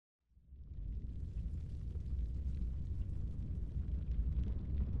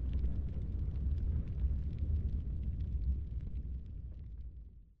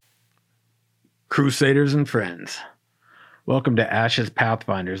Crusaders and friends, welcome to Ashes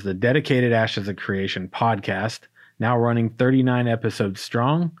Pathfinders, the dedicated Ashes of Creation podcast, now running 39 episodes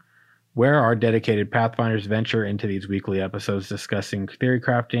strong, where our dedicated Pathfinders venture into these weekly episodes discussing theory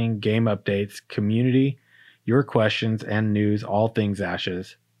crafting, game updates, community, your questions, and news, all things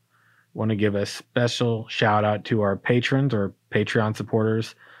Ashes. Want to give a special shout out to our patrons or Patreon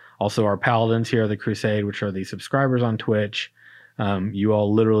supporters, also our paladins here at the Crusade, which are the subscribers on Twitch. You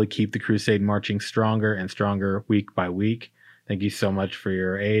all literally keep the Crusade marching stronger and stronger week by week. Thank you so much for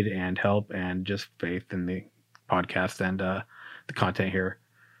your aid and help and just faith in the podcast and the content here.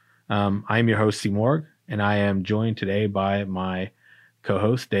 I am your host, Seymour, and I am joined today by my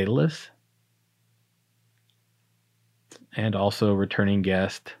co-host, Daedalus, and also returning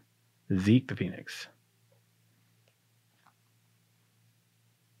guest, Zeke the Phoenix.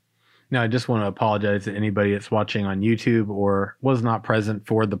 Now, I just want to apologize to anybody that's watching on YouTube or was not present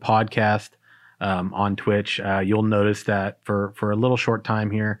for the podcast on Twitch. You'll notice that for a little short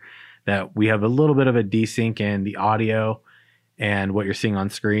time here that we have a little bit of a desync in the audio and what you're seeing on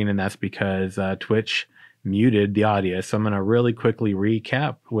screen, and that's because Twitch muted the audio. So I'm going to really quickly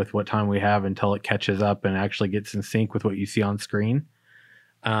recap with what time we have until it catches up and actually gets in sync with what you see on screen.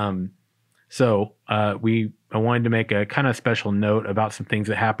 I wanted to make a kind of special note about some things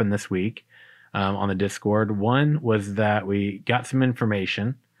that happened this week on the Discord. One was that we got some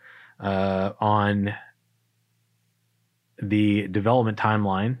information on the development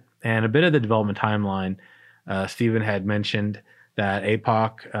timeline, and a bit of the development timeline. Stephen had mentioned that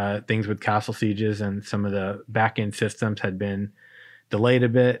APOC, things with castle sieges and some of the back-end systems had been delayed a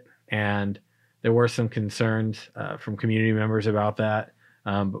bit, and there were some concerns from community members about that.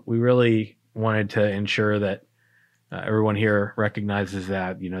 But we really wanted to ensure that everyone here recognizes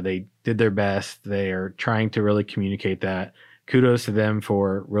that, they did their best. They are trying to really communicate that. Kudos to them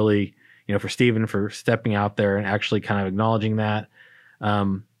for really, for Stephen for stepping out there and actually kind of acknowledging that.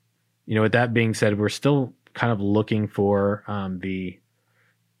 With that being said, we're still kind of looking for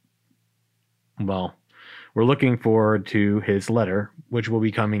we're looking forward to his letter, which will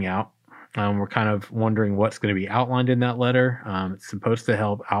be coming out. We're kind of wondering what's going to be outlined in that letter. It's supposed to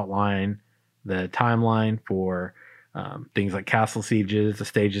help outline the timeline for things like castle sieges, the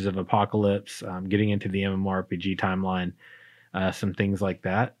stages of apocalypse, getting into the MMORPG timeline, some things like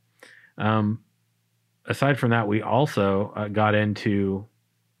that. Aside from that, we also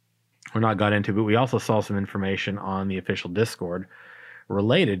we also saw some information on the official Discord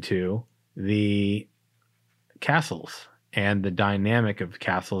related to the castles and the dynamic of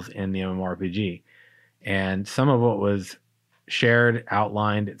castles in the MMORPG. And some of what was shared,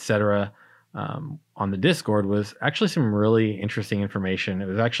 outlined, etc., on the Discord was actually some really interesting information. It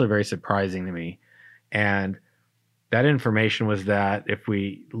was actually very surprising to me. And that information was that if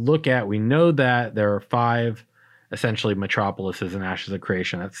we know that there are 5 essentially metropolises in Ashes of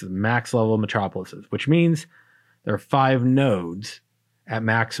Creation. That's max level metropolises, which means there are 5 nodes at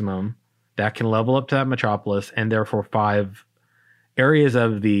maximum that can level up to that metropolis, and therefore 5 areas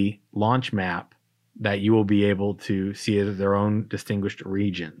of the launch map that you will be able to see as their own distinguished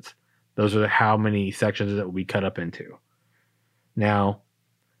regions. Those are how many sections that will be cut up into. Now,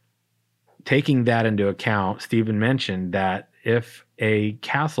 taking that into account, Stephen mentioned that if a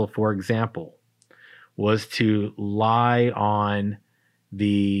castle, for example, was to lie on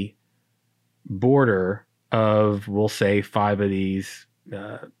the border of, we'll say, 5 of these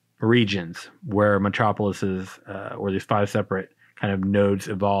regions where metropolises or these 5 separate kind of nodes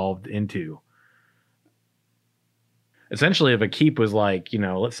evolved into. Essentially, if a keep was like,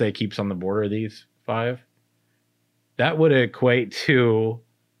 let's say a keep's on the border of these 5, that would equate to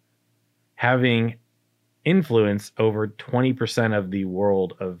having influence over 20% of the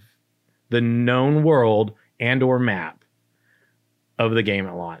world, of the known world and or map of the game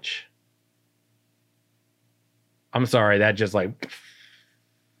at launch. I'm sorry, that just let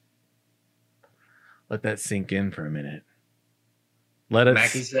that sink in for a minute.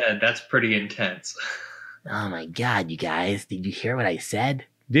 Mackie said, that's pretty intense. Oh my God, you guys, did you hear what I said?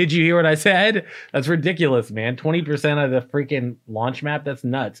 Did you hear what I said? That's ridiculous, man. 20% of the freaking launch map, that's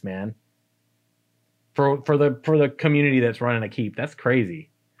nuts, man. For the community that's running a keep, that's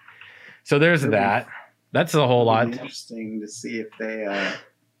crazy. So there's that. That's a whole lot. Interesting to see if they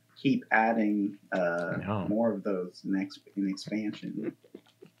keep adding more of those in expansion.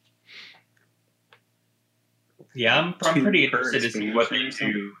 Yeah, I'm pretty interested to see what they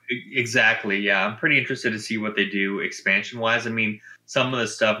do. Exactly, yeah. I'm pretty interested to see what they do expansion-wise. I mean, some of the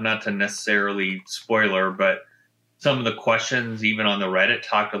stuff, not to necessarily spoiler, but some of the questions, even on the Reddit,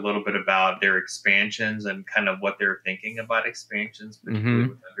 talked a little bit about their expansions and kind of what they're thinking about expansions, particularly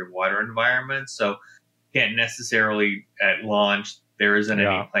with underwater environments. So, can't necessarily at launch, there isn't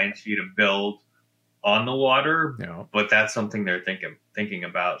any plans for you to build on the water, but that's something they're thinking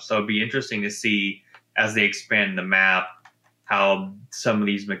about. So it'd be interesting to see as they expand the map how some of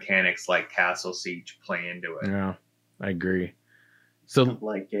these mechanics like Castle Siege play into it. Yeah, I agree. So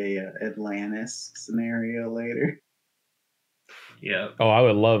like a Atlantis scenario later. Yeah. Oh, I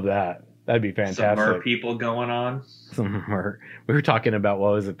would love that. That'd be fantastic. Some mer people going on. Some mer. We were talking about,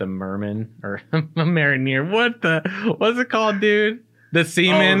 what was it, the Merman or Mariner? What's it called, dude? The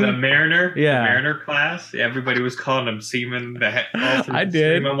Seaman. Oh, the Mariner. Yeah. The Mariner class. Everybody was calling him Seaman. I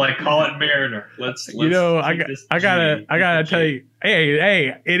did. I'm like, call it Mariner. Let's I gotta tell you.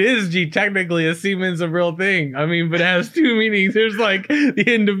 Hey, it is G. Technically, a Seaman's a real thing. I mean, but it has two meanings. There's like the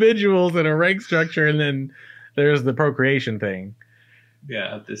individuals and a rank structure, and then there's the procreation thing.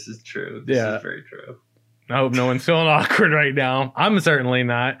 Yeah, this is true. This is very true. I hope no one's feeling awkward right now. I'm certainly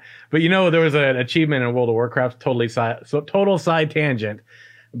not. But there was an achievement in World of Warcraft, total side tangent.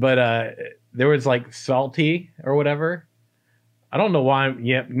 But there was like salty or whatever. I don't know why.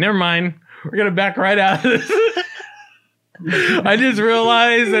 Never mind. We're gonna back right out of this. I just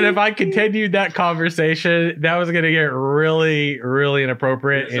realized that if I continued that conversation, that was gonna get really, really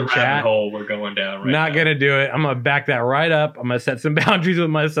inappropriate in chat. Rabbit hole we're going down right Not now. Gonna do it. I'm gonna back that right up. I'm gonna set some boundaries with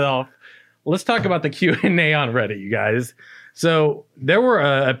myself. Let's talk about the Q&A on Reddit, you guys. So there were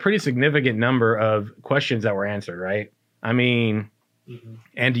a pretty significant number of questions that were answered, right? I mean,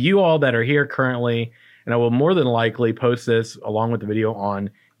 and you all that are here currently, and I will more than likely post this along with the video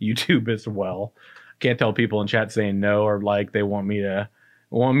on YouTube as well. Can't tell people in chat saying no or like they want me to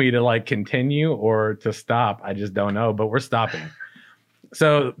like continue or to stop. I just don't know, but we're stopping.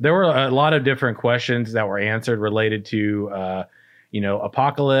 So there were a lot of different questions that were answered related to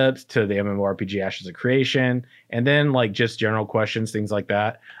Apocalypse, to the MMORPG Ashes of Creation, and then like just general questions, things like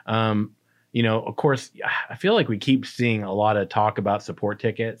that. Of course, I feel like we keep seeing a lot of talk about support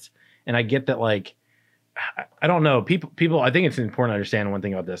tickets, and I get that. Like, I don't know, people. I think it's important to understand one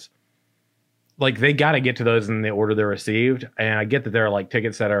thing about this. Like, they got to get to those in the order they're received, and I get that there are like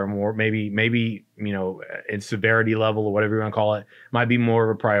tickets that are more maybe in severity level or whatever you want to call it, might be more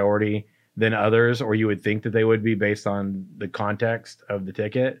of a priority than others, or you would think that they would be based on the context of the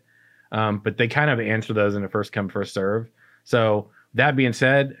ticket. But they kind of answer those in a first come, first serve. So that being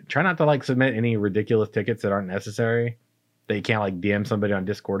said, try not to like submit any ridiculous tickets that aren't necessary, that you can't like DM somebody on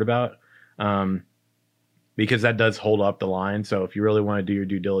Discord about, because that does hold up the line. So if you really want to do your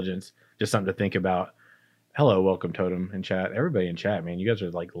due diligence, just something to think about. Hello, welcome Totem in chat. Everybody in chat, man, you guys are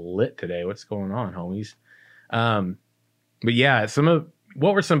like lit today. What's going on, homies? But yeah,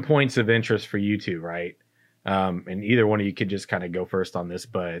 what were some points of interest for you two, right? And either one of you could just kind of go first on this,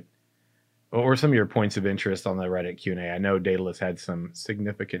 but what were some of your points of interest on the Reddit Q&A? I know Daedalus had some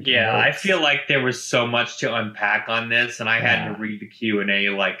significant notes. I feel like there was so much to unpack on this, and I had to read the Q&A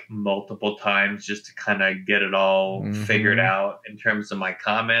like multiple times just to kind of get it all figured out in terms of my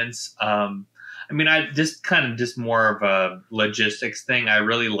comments. I just more of a logistics thing. I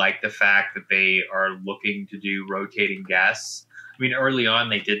really like the fact that they are looking to do rotating guests. I mean, early on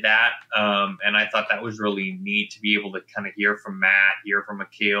they did that, and I thought that was really neat to be able to kind of hear from Matt, hear from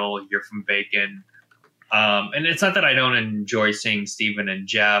Akil, hear from Bacon. And it's not that I don't enjoy seeing Steven and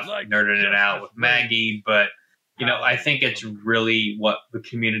Jeff nerding it out with Maggie, but I think it's really what the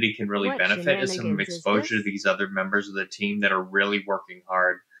community can really benefit is some exposure to these other members of the team that are really working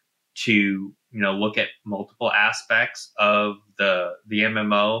hard to look at multiple aspects of the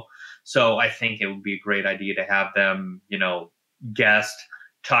MMO. So I think it would be a great idea to have them, guest,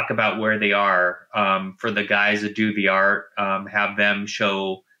 talk about where they are. For the guys that do the art, have them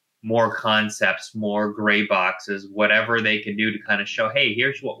show more concepts, more gray boxes, whatever they can do to kind of show, hey,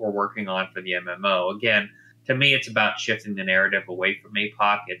 here's what we're working on for the MMO. Again, to me, it's about shifting the narrative away from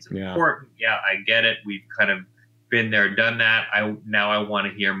APOC. It's important. Yeah, I get it. We've kind of been there, done that. I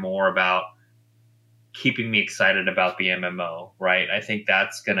want to hear more about keeping me excited about the MMO, right? I think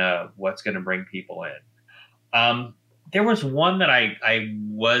that's what's gonna bring people in. There was one that I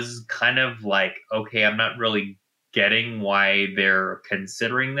was kind of like, okay, I'm not really getting why they're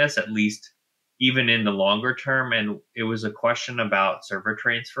considering this, at least even in the longer term. And it was a question about server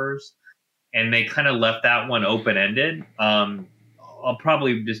transfers, and they kind of left that one open-ended. I'll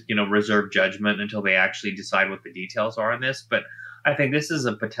probably just, reserve judgment until they actually decide what the details are on this. But I think this is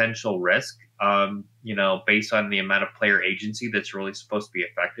a potential risk, based on the amount of player agency that's really supposed to be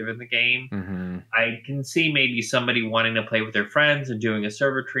effective in the game. I can see maybe somebody wanting to play with their friends and doing a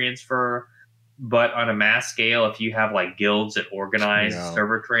server transfer. but on a mass scale, if you have like guilds that organize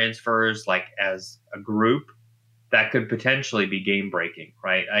server transfers like as a group, that could potentially be game breaking,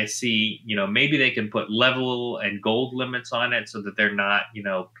 right? I see, maybe they can put level and gold limits on it so that they're not,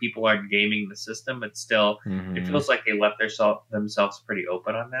 people aren't gaming the system, but still, it feels like they left themselves pretty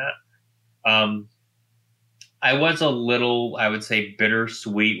open on that. I was a little, I would say,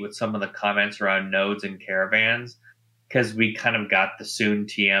 bittersweet with some of the comments around nodes and caravans, because we kind of got the soon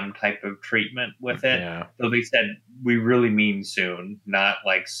TM type of treatment with it. Yeah. So they said, we really mean soon, not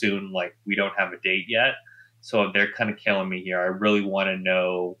like soon, like we don't have a date yet. So they're kind of killing me here. I really want to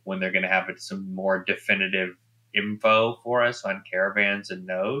know when they're going to have some more definitive info for us on caravans and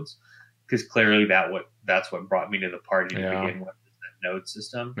nodes, because clearly that's what brought me to the party to begin with, is that node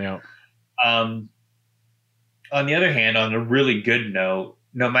system. Yeah. On the other hand, on a really good note,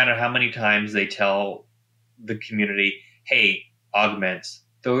 no matter how many times they tell the community, hey, augments,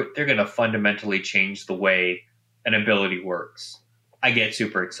 they're going to fundamentally change the way an ability works, I get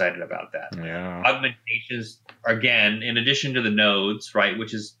super excited about that. Yeah. Augmentations, again, in addition to the nodes, right,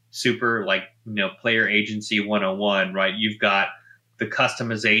 which is super like, player agency 101, right? You've got the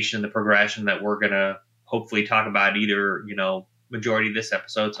customization, the progression that we're going to hopefully talk about either, majority of this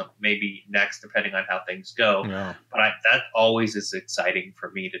episode, so maybe next, depending on how things go. Yeah. But that always is exciting for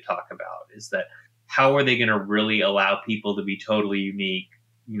me to talk about, is that how are they going to really allow people to be totally unique,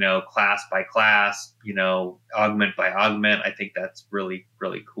 class by class, augment by augment. I think that's really,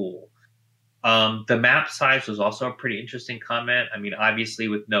 really cool. The map size was also a pretty interesting comment. I mean, obviously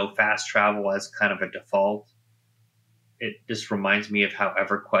with no fast travel as kind of a default, it just reminds me of how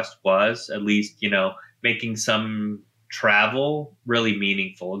EverQuest was, at least, making some travel really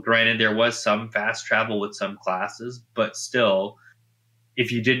meaningful. Granted, there was some fast travel with some classes, but still, if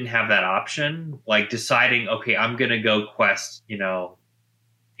you didn't have that option, like deciding, okay, I'm going to go quest,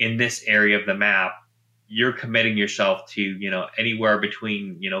 in this area of the map, you're committing yourself to, anywhere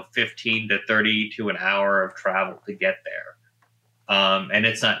between, 15 to 30 to an hour of travel to get there. And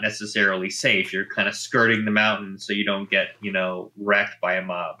it's not necessarily safe. You're kind of skirting the mountain so you don't get, wrecked by a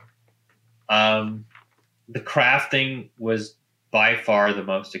mob. The crafting was by far the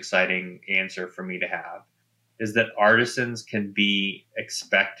most exciting answer for me to have, is that artisans can be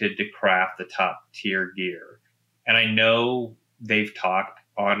expected to craft the top tier gear. And I know they've talked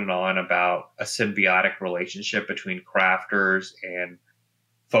on and on about a symbiotic relationship between crafters and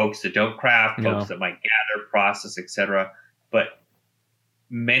folks that don't craft, folks that might gather, process, etc. But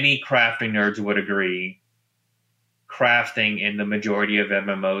many crafting nerds would agree, crafting in the majority of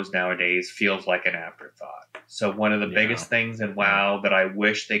MMOs nowadays feels like an afterthought. So one of the biggest things in WoW that I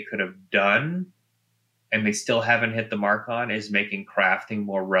wish they could have done, and they still haven't hit the mark on, is making crafting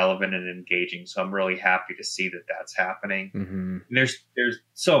more relevant and engaging. So I'm really happy to see that that's happening. Mm-hmm. There's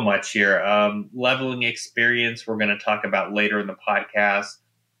so much here. Leveling experience, we're going to talk about later in the podcast.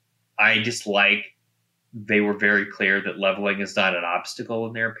 I just they were very clear that leveling is not an obstacle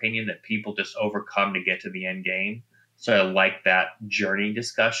in their opinion, that people just overcome to get to the end game. So I like that journey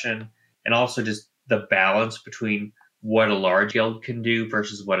discussion, and also just the balance between what a large guild can do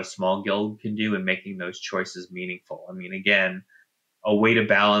versus what a small guild can do, and making those choices meaningful. I mean, again, a way to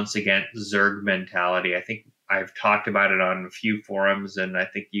balance against Zerg mentality. I think I've talked about it on a few forums, and I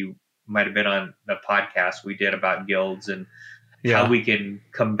think you might have been on the podcast we did about guilds and how we can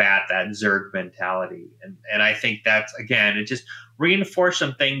combat that Zerg mentality. And I think that's, again, it just reinforced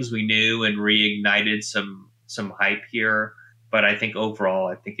some things we knew and reignited some hype here. But I think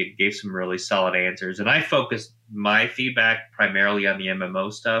overall, it gave some really solid answers. And I focused my feedback primarily on the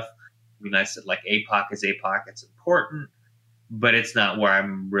MMO stuff. I mean, I said, like, APOC is APOC. It's important, but it's not where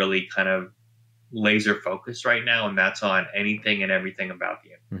I'm really kind of laser focused right now. And that's on anything and everything about the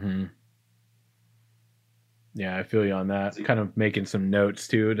MMO. Mm-hmm. Yeah, I feel you on that. Kind of making some notes,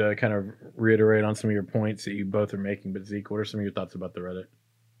 too, to kind of reiterate on some of your points that you both are making. But Zeke, what are some of your thoughts about the Reddit?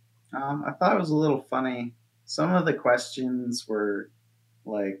 I thought it was a little funny. Some of the questions were,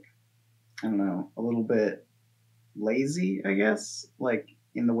 like, I don't know, a little bit lazy, I guess, like,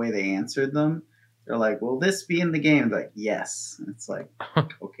 in the way they answered them. They're like, will this be in the game? Like, yes. And it's like,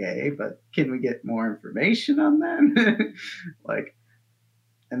 okay, but can we get more information on that? Like,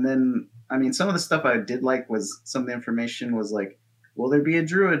 and then, I mean, some of the stuff I did like was, some of the information was like, will there be a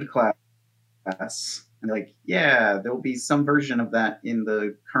druid class? And like, yeah, there will be some version of that in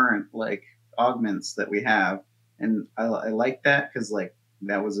the current, like, augments that we have. And I like that, because, like,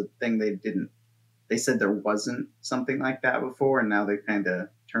 that was a thing they said there wasn't something like that before, and now they kind of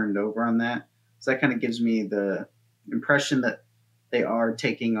turned over on that. So that kind of gives me the impression that they are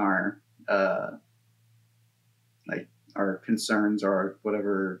taking our concerns or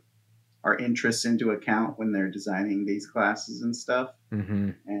whatever our interests into account when they're designing these classes and stuff.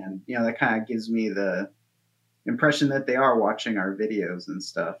 Mm-hmm. And that kind of gives me the impression that they are watching our videos and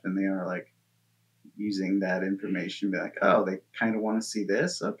stuff, and they are like using that information, be like, oh, they kind of want to see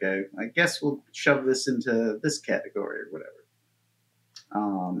this. Okay, I guess we'll shove this into this category or whatever.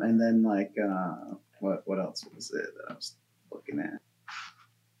 And then like what else was it that I was looking at?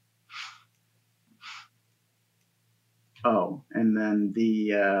 Oh, and then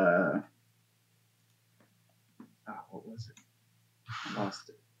the what was it? I lost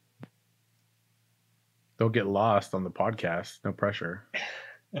it. Don't get lost on the podcast. No pressure.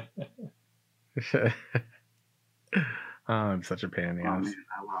 I'm such a pain in the ass. Man,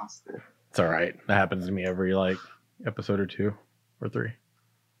 I lost it. It's all right. That happens to me every like episode or 2 or 3.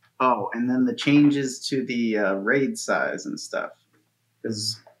 Oh, and then the changes to the raid size and stuff.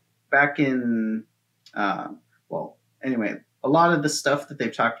 Because back in, anyway, a lot of the stuff that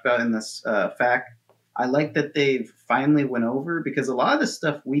they've talked about in this FAQ, I like that they've finally went over, because a lot of the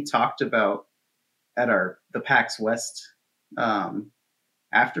stuff we talked about at the PAX West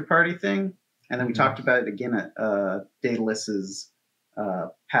after party thing, and then we talked about it again at Daedalus's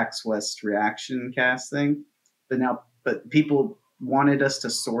PAX West reaction cast thing. But people wanted us to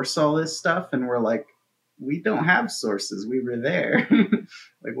source all this stuff, and we're like, we don't have sources. We were there.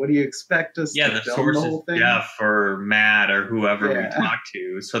 Like, what do you expect us to the film sources, the whole thing? for Matt or whoever we talk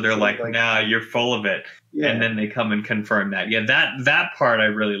to. So they're like, nah, you're full of it. Yeah. And then they come and confirm that. Yeah, that part I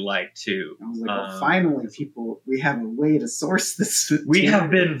really like too. I was like, well, finally, we have a way to source this. We have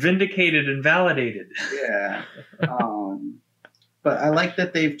been vindicated and validated. Yeah. But I like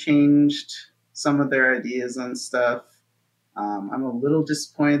that they've changed some of their ideas on stuff. I'm a little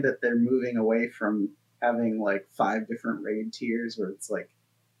disappointed that they're moving away from having like 5 different raid tiers where it's like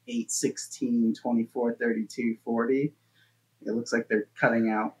 8, 16, 24, 32, 40. It looks like they're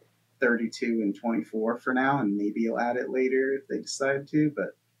cutting out 32 and 24 for now, and maybe you'll add it later if they decide to,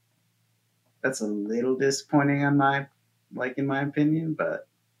 but that's a little disappointing in my opinion, but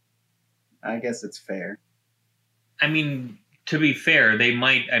I guess it's fair. I mean, to be fair, they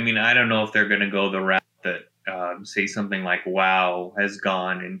might, I don't know if they're going to go the route that say something like WoW has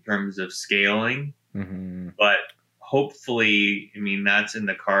gone in terms of scaling. Mm-hmm. But hopefully, that's in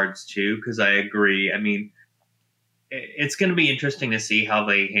the cards too, because I agree. It's going to be interesting to see how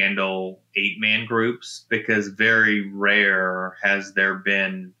they handle 8-man groups, because very rare has there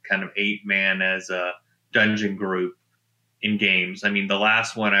been kind of 8-man as a dungeon group in games. The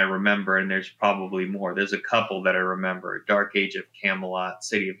last one I remember, and there's probably more, there's a couple that I remember. Dark Age of Camelot,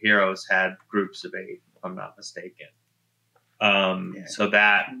 City of Heroes had groups of 8, if I'm not mistaken. So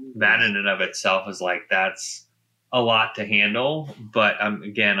that in and of itself is like, that's a lot to handle. But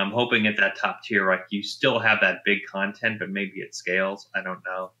I'm hoping at that top tier, like, you still have that big content, but maybe it scales. I don't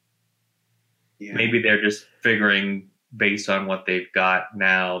know. Yeah. Maybe they're just figuring based on what they've got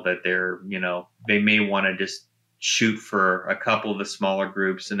now that they're, they may want to just shoot for a couple of the smaller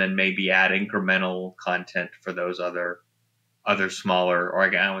groups and then maybe add incremental content for those other smaller,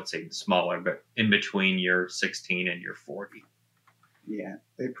 or I would say smaller, but in between your 16 and your 40. Yeah,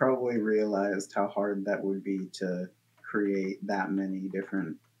 they probably realized how hard that would be to create that many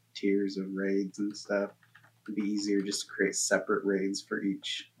different tiers of raids and stuff. It'd be easier just to create separate raids for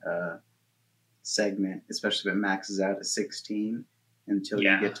each segment, especially if it maxes out at 16 until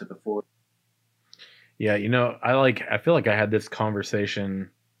you get to the 40. Yeah, I feel like I had this conversation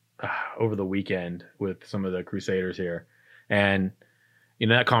over the weekend with some of the Crusaders here. And in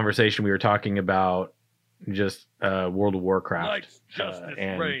that conversation, we were talking about just World of Warcraft.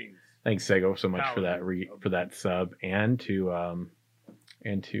 And reigns. Thanks, Sego, so much for that sub, and to oh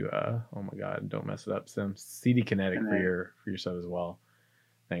my God, don't mess it up, Sim. CD Kinetic for your sub as well.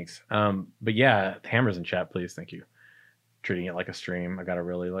 Thanks. But yeah, hammers in chat, please. Thank you. Treating it like a stream. I gotta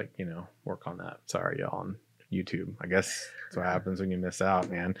really work on that. Sorry, y'all on YouTube. I guess that's what happens when you miss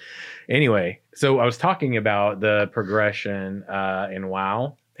out, man. Anyway, so I was talking about the progression in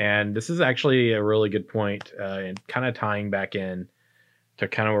WoW, and this is actually a really good point, and kind of tying back in to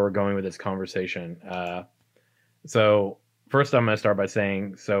kind of where we're going with this conversation. So first, I'm going to start by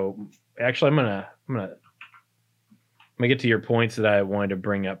saying, actually, I'm gonna get to your points that I wanted to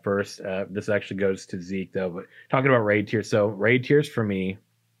bring up first. This actually goes to Zeke though, but talking about raid tiers. So raid tiers for me,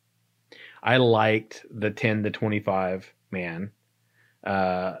 I liked the 10 to 25 man,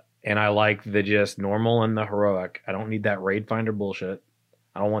 and I like the just normal and the heroic. I don't need that raid finder bullshit.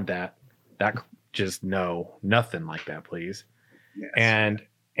 I don't want that. Nothing like that, please. Yes.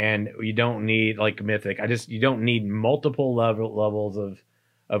 And you don't need like mythic. You don't need multiple levels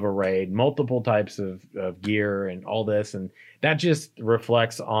of a raid, multiple types of gear and all this. And that just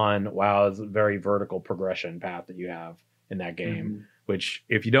reflects on WoW's very vertical progression path that you have in that game, which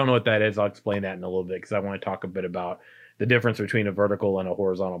if you don't know what that is, I'll explain that in a little bit because I want to talk a bit about the difference between a vertical and a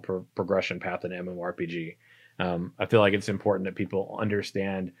horizontal progression path in MMORPG. I feel like it's important that people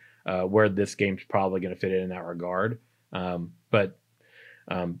understand where this game's probably going to fit in that regard. But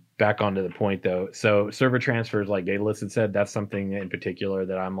back onto the point though. So server transfers, like Daedalus had said, that's something in particular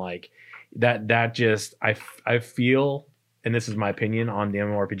that I'm like, that just, I feel, and this is my opinion on the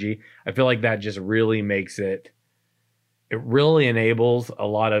MMORPG, I feel like that just really makes it really enables a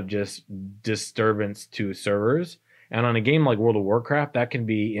lot of just disturbance to servers. And on a game like World of Warcraft, that can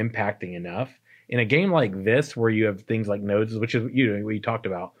be impacting enough. In a game like this, where you have things like nodes, which is what you talked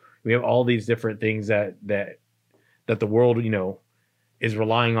about, we have all these different things that the world, is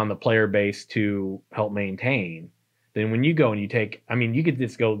relying on the player base to help maintain. Then when you go and you could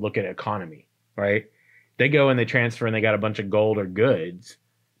just go look at economy, right? They go and they transfer and they got a bunch of gold or goods.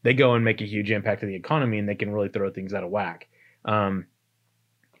 They go and make a huge impact to the economy and they can really throw things out of whack.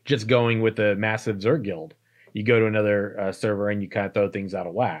 Just going with a massive Zerg guild, you go to another server and you kind of throw things out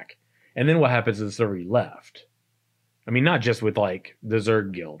of whack. And then what happens to the server you left? I mean, not just with like the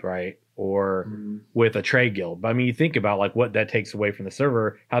Zerg guild, right? Or with a trade guild. But I mean, you think about like what that takes away from the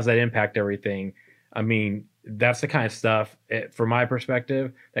server. How's that impact everything? I mean, that's the kind of stuff, from my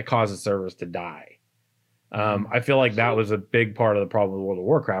perspective, that causes servers to die. I feel like that was a big part of the problem with World of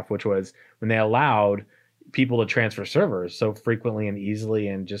Warcraft, which was when they allowed people to transfer servers so frequently and easily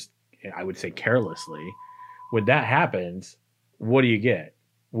and just, I would say, carelessly. When that happens, what do you get?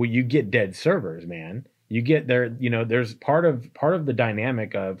 Well, you get dead servers, man. You get there, there's part of the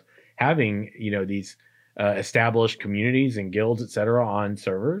dynamic of having, these established communities and guilds, et cetera, on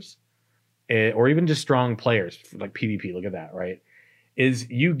servers, or even just strong players like PvP. Look at that, right? Is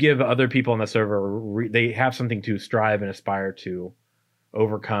you give other people on the server, they have something to strive and aspire to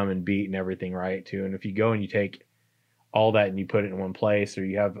overcome and beat and everything, right? Too. And if you go and you take all that and you put it in one place, or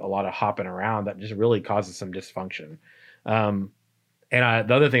you have a lot of hopping around, that just really causes some dysfunction. And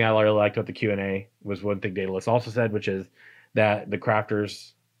the other thing I really liked about the Q&A was one thing Daedalus also said, which is that the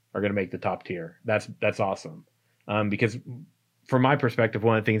crafters are going to make the top tier. That's awesome. Because from my perspective,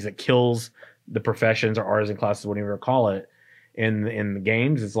 one of the things that kills the professions or artisan classes, whatever you call it, in the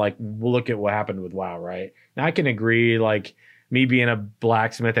games is like, we'll look at what happened with WoW, right? Now I can agree, like me being a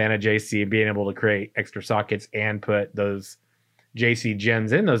blacksmith and a JC and being able to create extra sockets and put those JC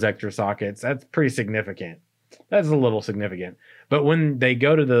gems in those extra sockets, that's pretty significant. That's a little significant. But when they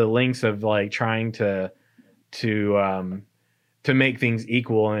go to the lengths of like trying to make things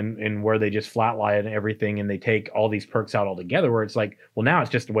equal and where they just flatline everything and they take all these perks out altogether, where it's like, well, now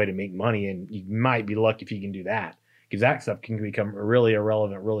it's just a way to make money and you might be lucky if you can do that, because that stuff can become really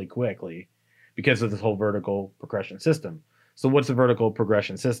irrelevant really quickly because of this whole vertical progression system. So what's a vertical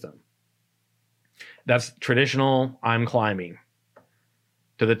progression system? That's traditional, I'm climbing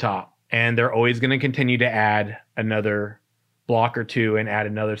to the top. And they're always going to continue to add another block or two and add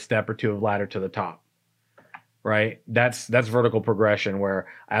another step or two of ladder to the top, right? That's vertical progression, where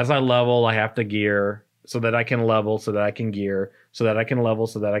as I level, I have to gear so that I can level, so that I can gear, so that I can level,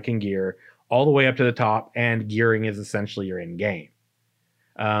 so that I can gear, all the way up to the top. And gearing is essentially your end game.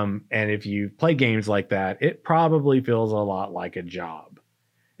 And if you play games like that, it probably feels a lot like a job.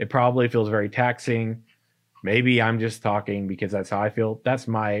 It probably feels very taxing. Maybe I'm just talking because that's how I feel. That's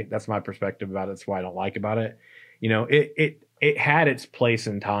my perspective about it. That's why I don't like about it. It had its place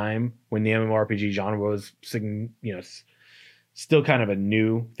in time when the MMORPG genre was, still kind of a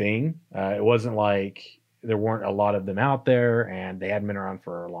new thing. It wasn't like there weren't a lot of them out there and they hadn't been around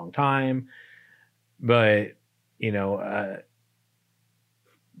for a long time. But,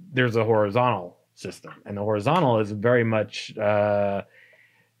 there's a horizontal system, and the horizontal is very much that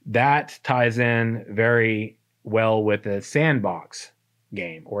ties in very well with a sandbox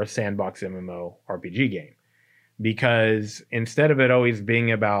game or a sandbox MMO RPG game, because instead of it always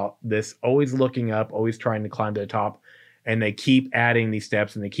being about this, always looking up, always trying to climb to the top, and they keep adding these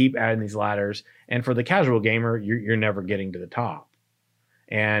steps and they keep adding these ladders, and for the casual gamer, you're never getting to the top,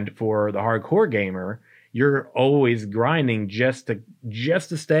 and for the hardcore gamer, you're always grinding just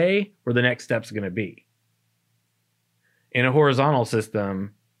to stay where the next step's going to be. In a horizontal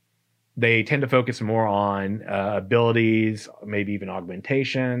system, they tend to focus more on abilities, maybe even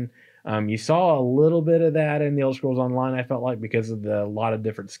augmentation. You saw a little bit of that in the Elder Scrolls Online, I felt like, because of a lot of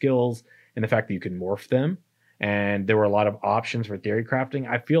different skills and the fact that you can morph them. And there were a lot of options for theory crafting.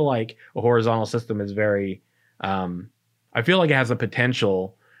 I feel like a horizontal system is very... I feel like it has the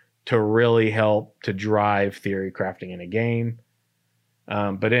potential to really help to drive theory crafting in a game.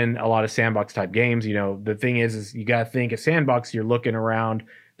 But in a lot of sandbox type games, the thing is you got to think a sandbox, you're looking around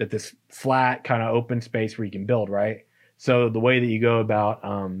at this flat kind of open space where you can build, right? So the way that you go about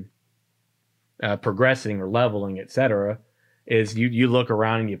progressing or leveling, etc., is you look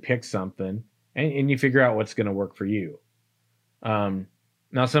around and you pick something and you figure out what's going to work for you.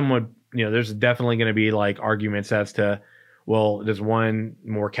 Now, some would, there's definitely going to be like arguments as to, well, does one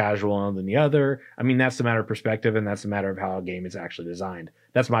more casual than the other? I mean, that's a matter of perspective, and that's a matter of how a game is actually designed.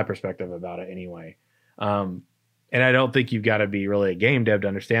 That's my perspective about it anyway. And I don't think you've got to be really a game dev to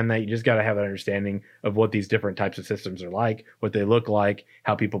understand that. You just got to have an understanding of what these different types of systems are like, what they look like,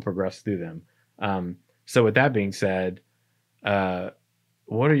 how people progress through them. So with that being said,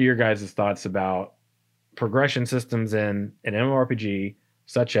 what are your guys' thoughts about progression systems in an MMORPG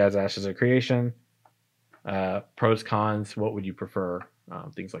such as Ashes of Creation? Pros, cons, what would you prefer?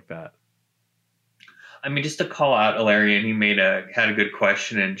 Things like that. I mean, just to call out Ilarian, he had a good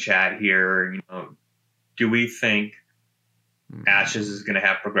question in chat here. Do we think Ashes is going to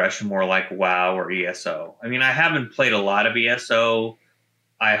have progression more like WoW or ESO? I mean, I haven't played a lot of ESO.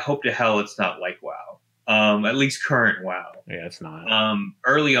 I hope to hell it's not like WoW. At least current WoW. Yeah, it's not.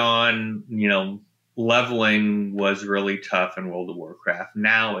 Early on, leveling was really tough in World of Warcraft.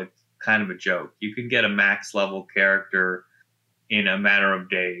 Now it's kind of a joke. You can get a max level character in a matter of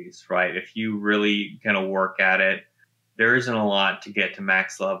days, right? If you really kind of work at it, there isn't a lot to get to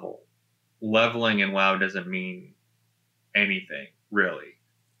max level. Leveling in WoW doesn't mean anything, really.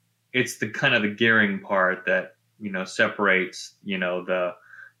 It's the kind of the gearing part that, separates,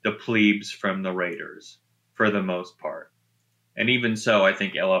 the plebes from the raiders for the most part. And even so, I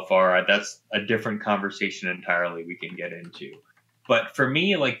think LFR, that's a different conversation entirely we can get into. But for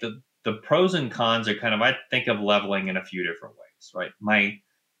me, like the pros and cons are kind of, I think of leveling in a few different ways, right?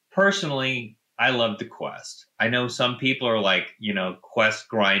 Personally, I love the quest. I know some people are like, quest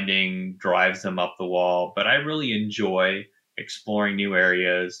grinding drives them up the wall, but I really enjoy exploring new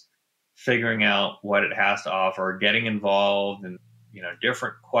areas, figuring out what it has to offer, getting involved in,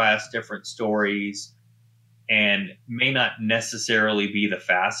 different quests, different stories, and may not necessarily be the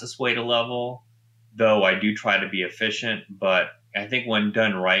fastest way to level, though I do try to be efficient. But I think when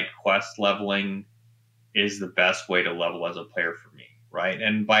done right, quest leveling is the best way to level as a player for me, right?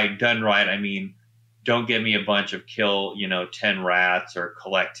 And by done right, I mean, don't give me a bunch of kill, 10 rats or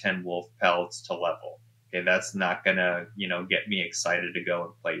collect 10 wolf pelts to level. Okay, that's not going to, get me excited to go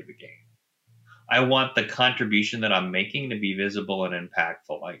and play the game. I want the contribution that I'm making to be visible and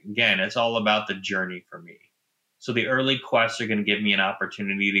impactful. Like, again, it's all about the journey for me. So the early quests are going to give me an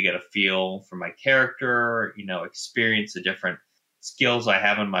opportunity to get a feel for my character, experience the different skills I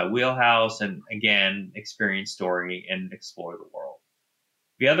have in my wheelhouse, and again, experience story and explore the world.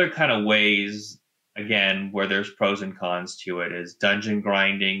 The other kind of ways, again, where there's pros and cons to it is dungeon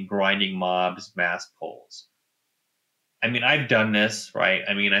grinding mobs, mass pulls. I mean, I've done this, right?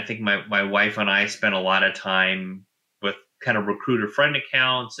 I mean, I think my wife and I spent a lot of time with kind of recruiter friend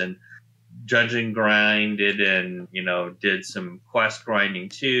accounts and dungeon grinded and, did some quest grinding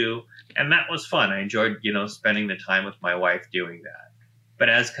too. And that was fun. I enjoyed, spending the time with my wife doing that. But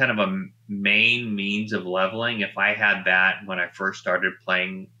as kind of a main means of leveling, if I had that when I first started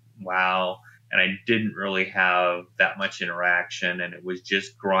playing WoW and I didn't really have that much interaction and it was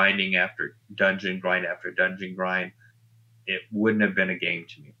just grinding after dungeon grind, it wouldn't have been a game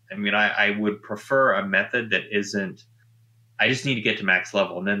to me. I mean, I would prefer a method that isn't, I just need to get to max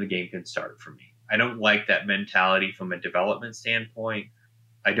level and then the game can start for me. I don't like that mentality from a development standpoint.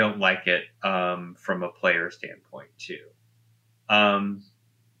 I don't like it from a player standpoint too. I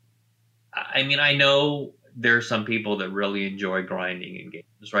mean, I know there are some people that really enjoy grinding in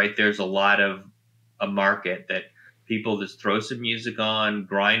games, right? There's a lot of a market that people just throw some music on,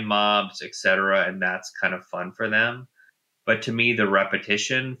 grind mobs, etc., and that's kind of fun for them. But to me, the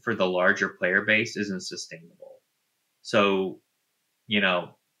repetition for the larger player base isn't sustainable. So,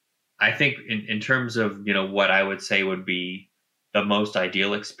 I think in terms of, what I would say would be the most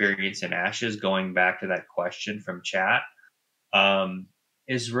ideal experience in Ashes, going back to that question from chat,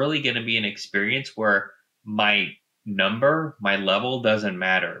 is really going to be an experience where my level doesn't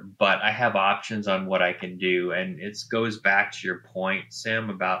matter, but I have options on what I can do. And it goes back to your point, Sim,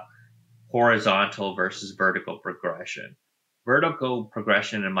 about horizontal versus vertical progression. Vertical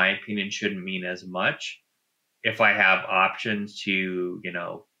progression, in my opinion, shouldn't mean as much if I have options to,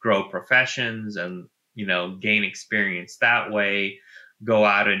 grow professions and, gain experience that way, go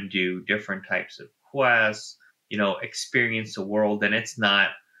out and do different types of quests, experience the world. And it's not,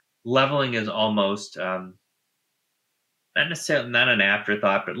 leveling is almost, not necessarily not an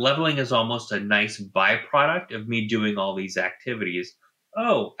afterthought, but leveling is almost a nice byproduct of me doing all these activities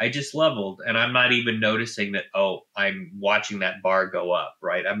oh, I just leveled, and I'm not even noticing that, oh, I'm watching that bar go up,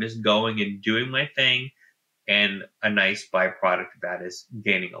 right? I'm just going and doing my thing, and a nice byproduct of that is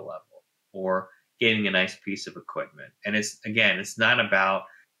gaining a level or gaining a nice piece of equipment. And it's not about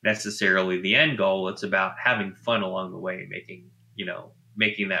necessarily the end goal, it's about having fun along the way, making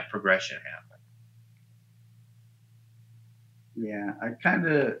that progression happen. Yeah, I kind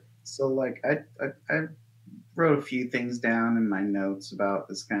of so like I wrote a few things down in my notes about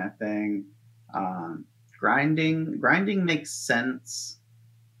this kind of thing. Grinding makes sense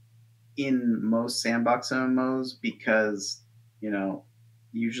in most sandbox MMOs because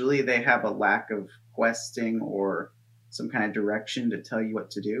usually they have a lack of questing or some kind of direction to tell you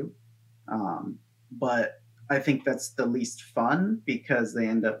what to do. But I think that's the least fun because they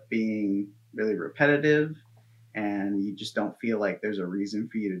end up being really repetitive and you just don't feel like there's a reason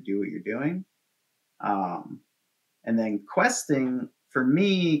for you to do what you're doing. Um, and then questing, for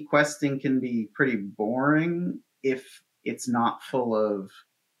me, questing can be pretty boring if it's not full of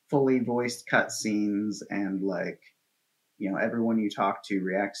fully voiced cutscenes and everyone you talk to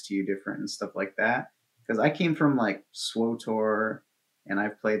reacts to you different and stuff like that. Because I came from like SWOTOR and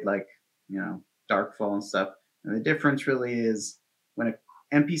I've played Darkfall and stuff. And the difference really is when an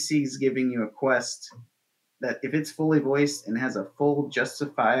NPC is giving you a quest, that if it's fully voiced and has a full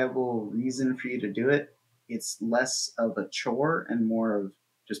justifiable reason for you to do it, it's less of a chore and more of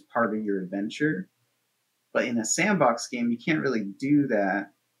just part of your adventure. But in a sandbox game, you can't really do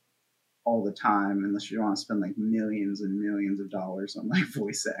that all the time unless you want to spend like millions and millions of dollars on like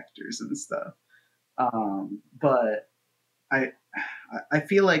voice actors and stuff. But I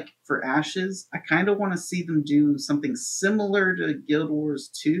feel like for Ashes, I kind of want to see them do something similar to Guild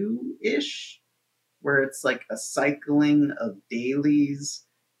Wars 2 ish, where it's like a cycling of dailies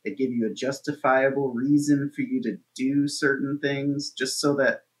that give you a justifiable reason for you to do certain things, just so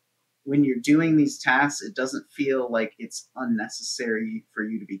that when you're doing these tasks, it doesn't feel like it's unnecessary for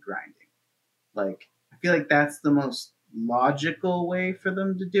you to be grinding. Like, I feel like that's the most logical way for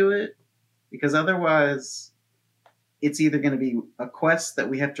them to do it, because otherwise it's either going to be a quest that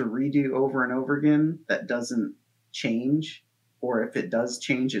we have to redo over and over again that doesn't change, or if it does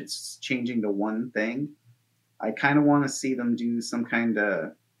change, it's changing to one thing. I kind of want to see them do some kind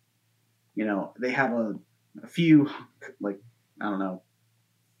of, they have a few, like, I don't know,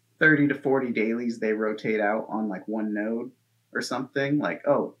 30 to 40 dailies they rotate out on like one node or something. Like,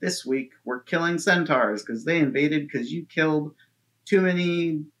 oh, this week we're killing centaurs because they invaded because you killed too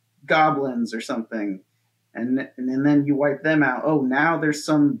many goblins or something. And then you wipe them out. Oh, now there's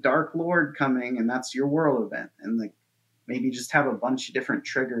some Dark Lord coming, and that's your world event. And like maybe just have a bunch of different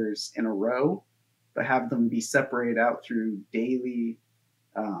triggers in a row, but have them be separated out through daily,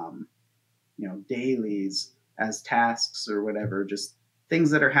 dailies as tasks or whatever. Just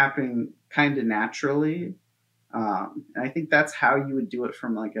things that are happening kind of naturally. And I think that's how you would do it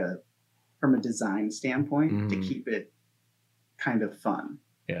from a design standpoint to keep it kind of fun.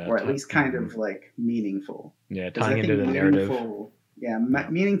 Yeah, or at least kind of like meaningful. Yeah, tying into the narrative. Yeah,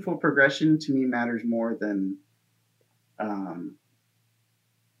 meaningful progression to me matters more than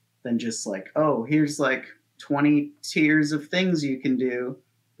just like, oh, here's like 20 tiers of things you can do,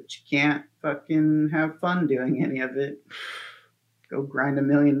 but you can't fucking have fun doing any of it. Go grind a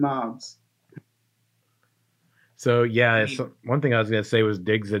million mobs. So yeah, one thing I was gonna say was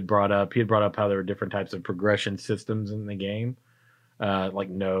Diggs had brought up how there were different types of progression systems in the game. Like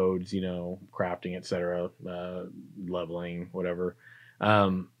nodes, crafting, etc., leveling, whatever.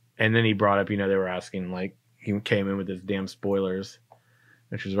 And then he brought up, they were asking, like, he came in with his damn spoilers,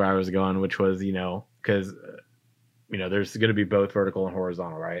 which is where I was going, which was, because, there's going to be both vertical and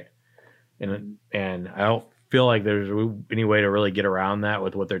horizontal, right? And I don't feel like there's any way to really get around that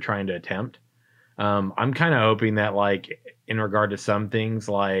with what they're trying to attempt. I'm kind of hoping that, like, in regard to some things,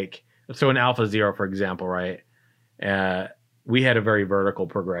 like, so in Alpha Zero, for example, right? We had a very vertical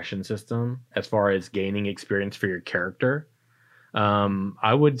progression system as far as gaining experience for your character.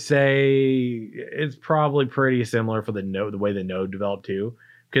 I would say it's probably pretty similar for the way the node developed too,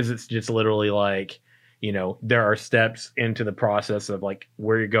 because it's just literally like, there are steps into the process of like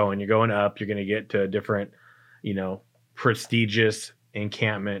where you're going. You're going up, you're going to get to a different, prestigious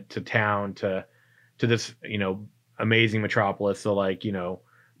encampment to town to this, amazing metropolis. So like,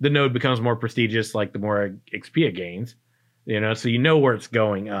 the node becomes more prestigious, like the more XP it gains. So where it's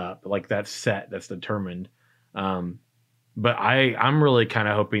going up, like that's determined. But I'm really kind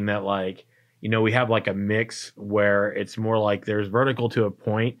of hoping that like, we have like a mix where it's more like there's vertical to a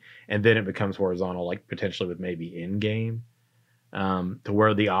point and then it becomes horizontal, like potentially with maybe in game, to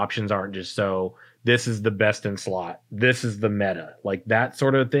where the options aren't just so this is the best in slot. This is the meta. Like that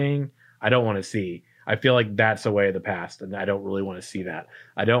sort of thing, I don't want to see. I feel like that's a way of the past, and I don't really want to see that.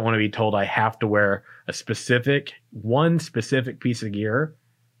 I don't want to be told I have to wear one specific piece of gear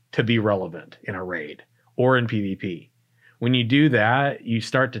to be relevant in a raid or in PvP. When you do that, you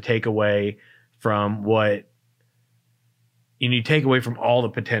start to take away from you take away from all the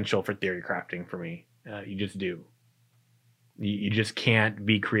potential for theory crafting for me. You just do. You just can't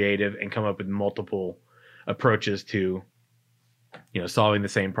be creative and come up with multiple approaches to, solving the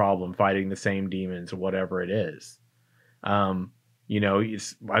same problem, fighting the same demons, whatever it is. I've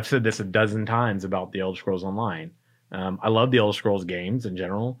said this a dozen times about the Elder Scrolls Online. I love the Elder Scrolls games in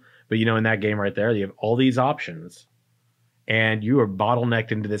general, but in that game right there, you have all these options, and you are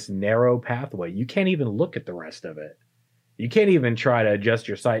bottlenecked into this narrow pathway. You can't even look at the rest of it. You can't even try to adjust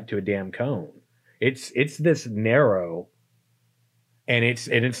your sight to a damn cone. It's this narrow, and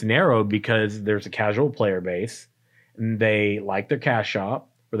it's narrow because there's a casual player base, and they like their cash shop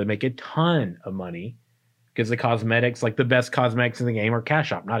where they make a ton of money because the cosmetics, like the best cosmetics in the game, are cash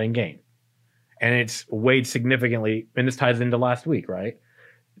shop, not in game. And it's weighed significantly, and this ties into last week, right?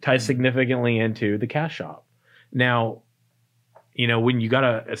 It ties significantly into the cash shop. Now, when you got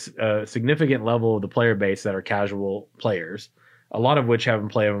a significant level of the player base that are casual players, a lot of which haven't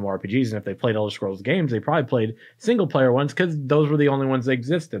played MMORPGs, and if they played Elder Scrolls games, they probably played single player ones because those were the only ones that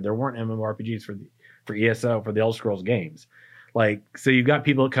existed. There weren't MMORPGs for ESO, for the Elder Scrolls games. So you've got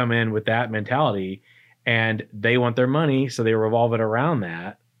people that come in with that mentality, and they want their money, so they revolve it around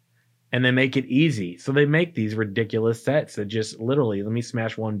that, and they make it easy. So they make these ridiculous sets that just literally, let me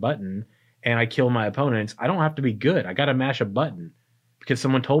smash one button and I kill my opponents. I don't have to be good. I got to mash a button because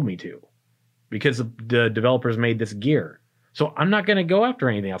someone told me to, because the developers made this gear. So I'm not going to go after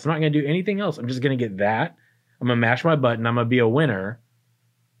anything else. I'm not going to do anything else. I'm just going to get that. I'm going to mash my button. I'm going to be a winner.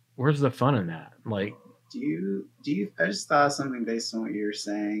 Where's the fun in that? Like, do you, I just thought of something based on what you're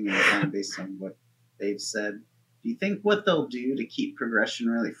saying and kind of based on what they've said. Do you think what they'll do to keep progression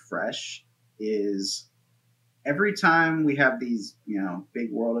really fresh is every time we have these,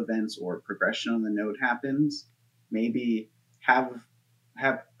 big world events or progression on the node happens, maybe have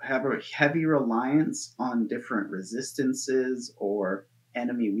a heavy reliance on different resistances or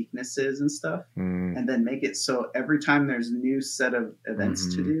enemy weaknesses and stuff, and then make it so every time there's a new set of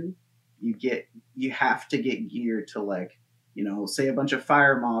events to do, you have to get gear to say a bunch of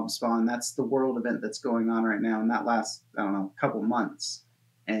fire mobs spawn. That's the world event that's going on right now, and that lasts, I don't know, a couple months.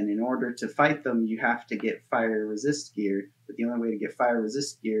 And in order to fight them, you have to get fire resist gear. But the only way to get fire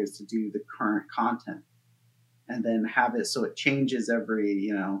resist gear is to do the current content, and then have it so it changes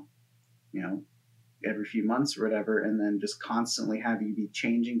every, every few months or whatever, and then just constantly have you be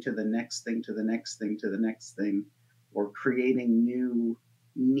changing to the next thing, to the next thing, to the next thing, or creating new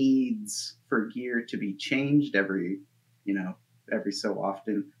needs for gear to be changed every so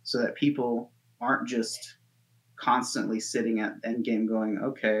often, so that people aren't just constantly sitting at endgame going,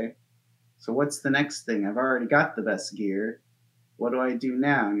 okay, so what's the next thing? I've already got the best gear. What do I do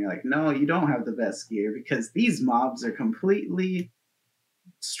now? And you're like, no, you don't have the best gear because these mobs are completely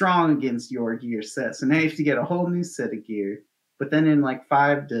strong against your gear set. So now you have to get a whole new set of gear. But then in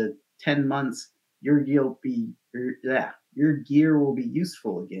 5 to 10 months, your gear will be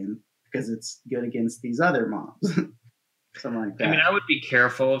useful again because it's good against these other mobs. Something like that. I mean, I would be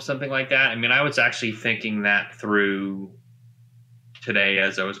careful of something like that. I mean, I was actually thinking that through today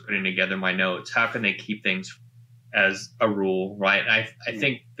as I was putting together my notes. How can they keep things as a rule, right? I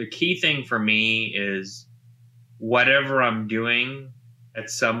think the key thing for me is whatever I'm doing at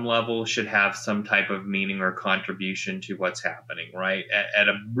some level should have some type of meaning or contribution to what's happening, right? At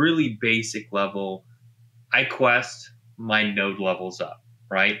a really basic level, I quest, my node levels up,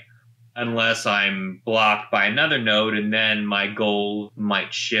 right? Unless I'm blocked by another node, and then my goal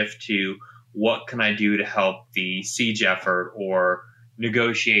might shift to what can I do to help the siege effort, or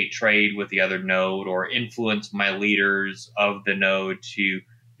negotiate trade with the other node, or influence my leaders of the node to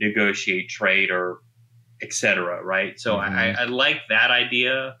negotiate trade, or etc. Right? So I like that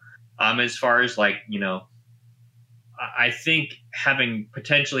idea. As far as I think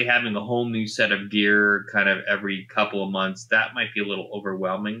potentially having a whole new set of gear kind of every couple of months, that might be a little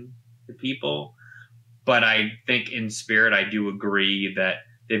overwhelming to people. But I think in spirit, I do agree that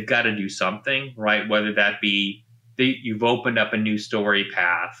they've got to do something, right? Whether that be you've opened up a new story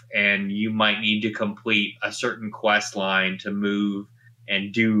path and you might need to complete a certain quest line to move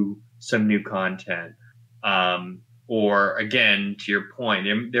and do some new content. Or again, to your point,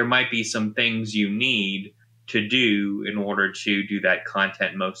 there might be some things you need to do in order to do that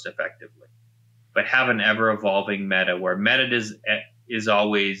content most effectively. But have an ever evolving meta where meta is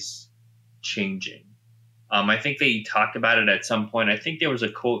always changing. I think they talked about it at some point. I think there was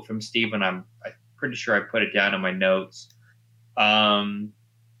a quote from Steven. I'm pretty sure I put it down in my notes. Having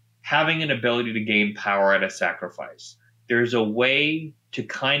an ability to gain power at a sacrifice. There's a way to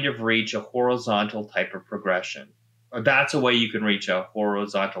kind of reach a horizontal type of progression. Or that's a way you can reach a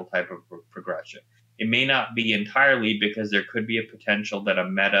horizontal type of progression. It may not be entirely, because there could be a potential that a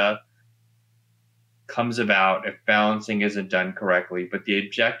meta comes about if balancing isn't done correctly. But the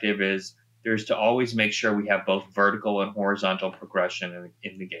objective is there's to always make sure we have both vertical and horizontal progression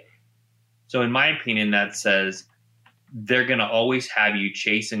in the game. So in my opinion, that says they're going to always have you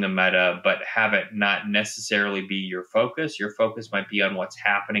chasing a meta, but have it not necessarily be your focus. Your focus might be on what's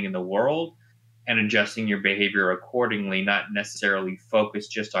happening in the world and adjusting your behavior accordingly, not necessarily focus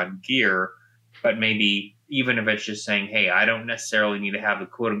just on gear, but maybe even if it's just saying, hey, I don't necessarily need to have the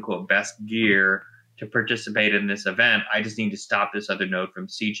quote unquote best gear to participate in this event. I just need to stop this other node from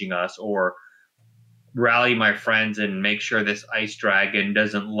sieging us, or rally my friends and make sure this ice dragon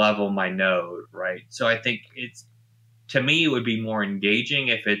doesn't level my node, right? So I think to me, it would be more engaging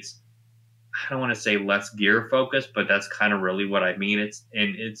if it's, I don't want to say less gear focused, but that's kind of really what I mean. It's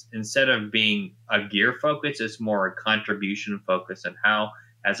instead of being a gear focus, it's more a contribution focus and how,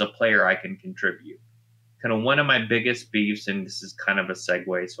 as a player, I can contribute. Kind of one of my biggest beefs, and this is kind of a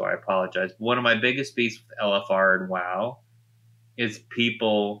segue, so I apologize. But one of my biggest beefs with LFR and WoW is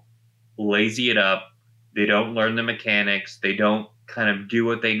people lazy it up. They don't learn the mechanics. They don't kind of do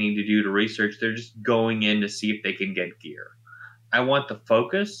what they need to do to research. They're just going in to see if they can get gear. I want the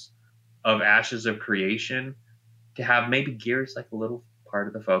focus of Ashes of Creation to have maybe gear is like a little part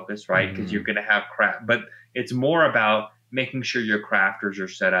of the focus, right? Because you're going to have craft, but it's more about making sure your crafters are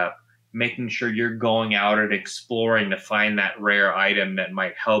set up, making sure you're going out and exploring to find that rare item that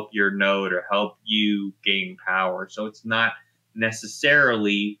might help your node or help you gain power. So it's not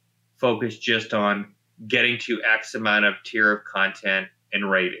necessarily focused just on getting to X amount of tier of content and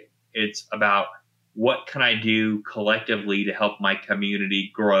rating. It's about what can I do collectively to help my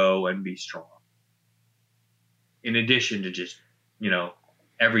community grow and be strong. In addition to just,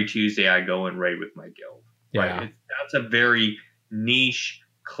 every Tuesday I go and raid with my guild. Yeah. Right? That's a very niche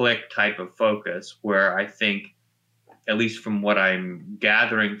click type of focus where I think, at least from what I'm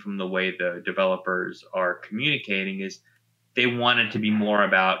gathering from the way the developers are communicating, is they want it to be more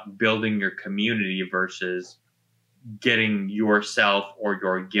about building your community versus getting yourself or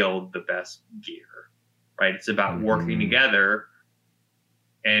your guild the best gear, right? It's about working together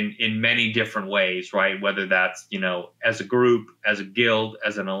and in many different ways, right? Whether that's, as a group, as a guild,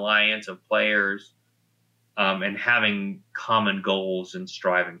 as an alliance of players, and having common goals and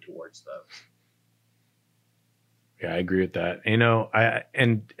striving towards those. Yeah, I agree with that.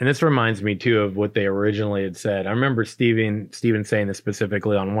 And this reminds me too of what they originally had said. I remember Steven saying this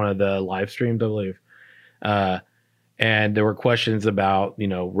specifically on one of the live streams, I believe. And there were questions about,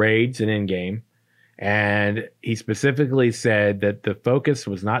 raids and in-game. And he specifically said that the focus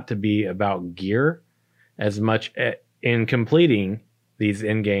was not to be about gear as much in completing these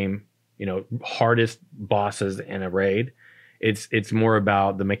in-game, hardest bosses in a raid. It's more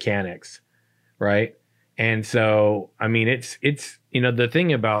about the mechanics, right? And so, I mean, it's the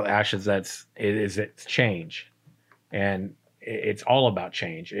thing about Ashes is it's change, and it's all about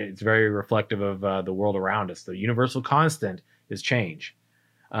change. It's very reflective of the world around us. The universal constant is change,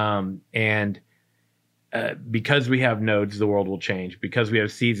 and because we have nodes, the world will change. Because we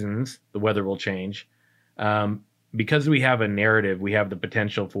have seasons, the weather will change. Because we have a narrative, we have the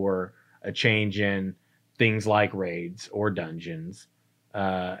potential for a change in things like raids or dungeons.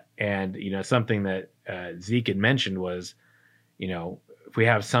 And something that Zeke had mentioned was, if we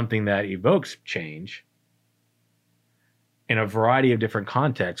have something that evokes change in a variety of different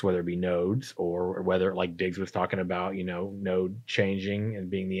contexts, whether it be nodes or whether, like Diggs was talking about, node changing and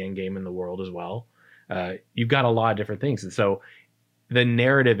being the end game in the world as well, you've got a lot of different things. And so the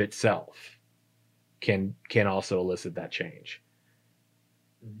narrative itself can also elicit that change.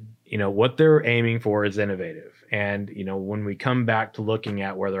 What they're aiming for is innovative. And, when we come back to looking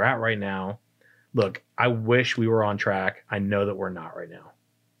at where they're at right now, look, I wish we were on track. I know that we're not right now.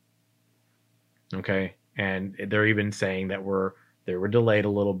 Okay. And they're even saying that they were delayed a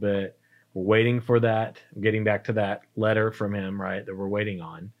little bit. We're waiting for that. I'm getting back to that letter from him, right, that we're waiting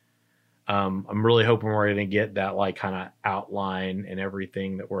on. I'm really hoping we're going to get that kind of outline and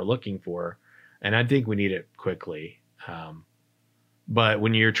everything that we're looking for. And I think we need it quickly. But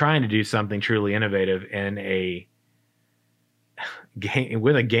when you're trying to do something truly innovative in a game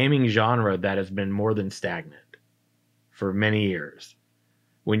with a gaming genre that has been more than stagnant for many years,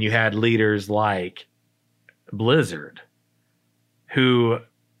 when you had leaders like Blizzard, who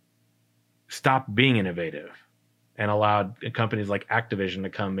stopped being innovative and allowed companies like Activision to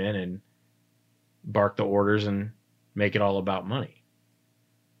come in and bark the orders and make it all about money.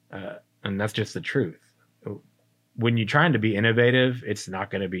 And that's just the truth. When you're trying to be innovative, it's not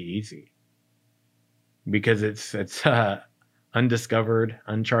going to be easy because it's undiscovered,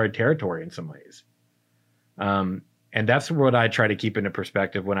 uncharted territory in some ways. And that's what I try to keep into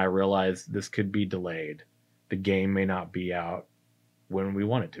perspective when I realize this could be delayed. The game may not be out when we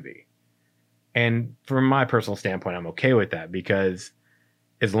want it to be. And from my personal standpoint, I'm okay with that because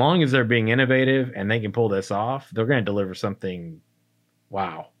as long as they're being innovative and they can pull this off, they're going to deliver something,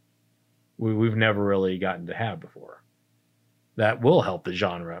 wow, we've never really gotten to have before. That will help the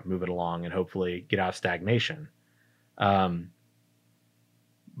genre move it along and hopefully get out of stagnation. But,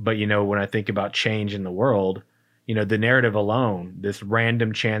 when I think about change in the world, the narrative alone, this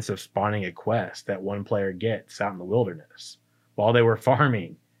random chance of spawning a quest that one player gets out in the wilderness while they were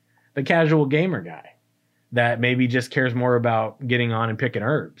farming, the casual gamer guy that maybe just cares more about getting on and picking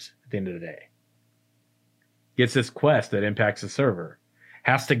herbs at the end of the day, gets this quest that impacts the server,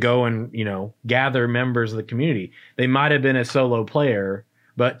 has to go and, gather members of the community. They might have been a solo player,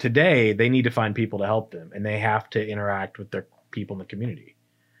 but today they need to find people to help them and they have to interact with their people in the community.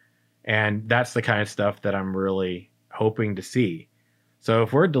 And that's the kind of stuff that I'm really hoping to see. So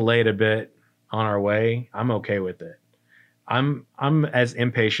if we're delayed a bit on our way, I'm okay with it. I'm as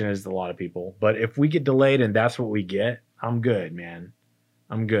impatient as a lot of people, but if we get delayed and that's what we get, I'm good, man.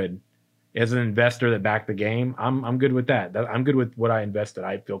 I'm good. As an investor that backed the game, I'm good with that. I'm good with what I invested.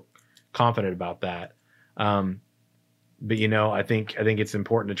 I feel confident about that. But I think it's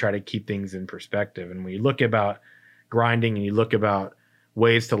important to try to keep things in perspective. And when you look about grinding and you look about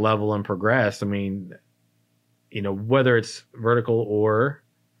ways to level and progress, I mean, whether it's vertical or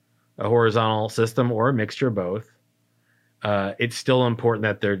a horizontal system or a mixture of both, it's still important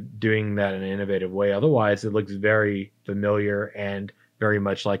that they're doing that in an innovative way. Otherwise, it looks very familiar and very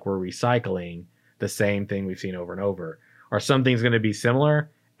much like we're recycling the same thing we've seen over and over. Are some things going to be similar?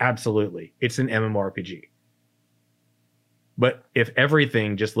 Absolutely. It's an MMORPG. But if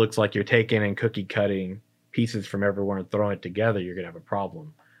everything just looks like you're taking and cookie cutting pieces from everywhere and throwing it together, you're going to have a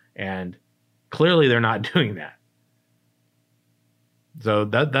problem. And clearly they're not doing that. So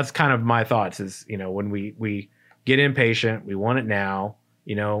that's kind of my thoughts is, when we get impatient, we want it now,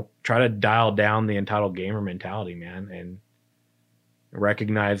 try to dial down the entitled gamer mentality, man, and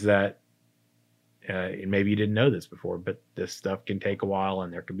recognize that maybe you didn't know this before, but this stuff can take a while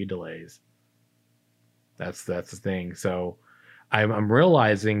and there can be delays. That's the thing. So I'm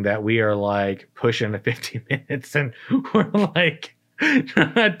realizing that we are like pushing the 50 minutes and we're like,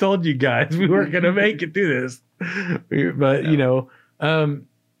 I told you guys we weren't going to make it through this, but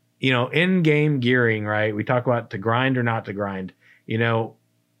in-game gearing, right? We talk about to grind or not to grind.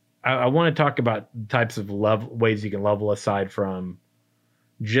 I want to talk about types of ways you can level aside from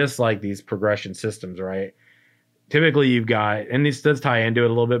just like these progression systems, right? Typically you've got, and this does tie into it a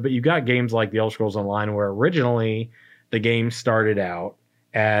little bit, but you've got games like the Elder Scrolls Online where originally the game started out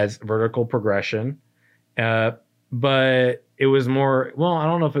as vertical progression, but it was more, well, I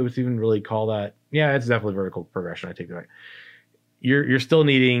don't know if it was even really called that. Yeah, it's definitely vertical progression. I take that back. You're still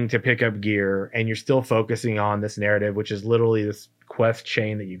needing to pick up gear and you're still focusing on this narrative, which is literally this quest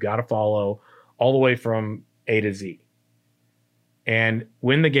chain that you got to follow all the way from A to Z. And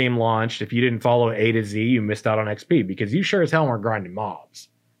when the game launched, if you didn't follow A to Z, you missed out on XP because you sure as hell weren't grinding mobs.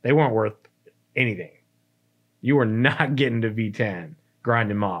 They weren't worth anything. You were not getting to V10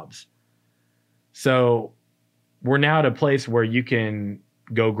 grinding mobs. So we're now at a place where you can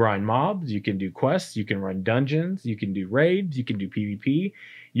go grind mobs, you can do quests, you can run dungeons, you can do raids, you can do PvP.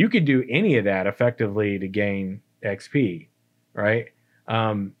 You could do any of that effectively to gain XP, right?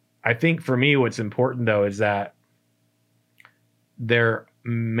 I think for me, what's important though is that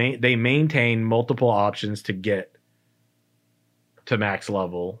they maintain multiple options to get to max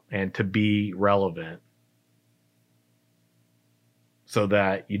level and to be relevant, so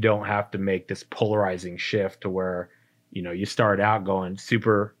that you don't have to make this polarizing shift to where you start out going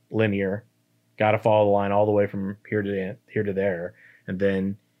super linear, got to follow the line all the way from here to there, and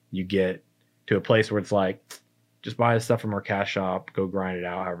then you get to a place where it's like, just buy the stuff from our cash shop, go grind it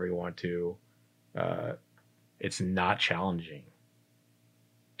out however you want to. It's not challenging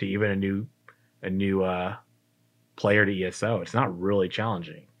to even a new player to ESO. It's not really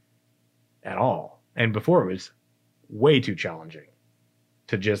challenging at all. And before it was way too challenging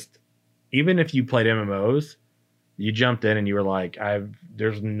to just, even if you played MMOs, you jumped in and you were like,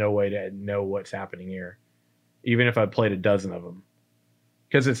 there's no way to know what's happening here, even if I played a dozen of them,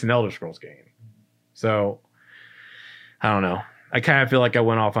 because it's an Elder Scrolls game. So I don't know. I kind of feel like I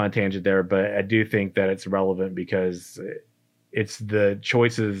went off on a tangent there, but I do think that it's relevant because it's the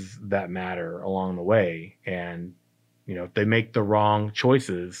choices that matter along the way. And, you know, if they make the wrong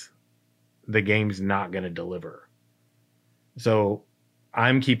choices, the game's not going to deliver. So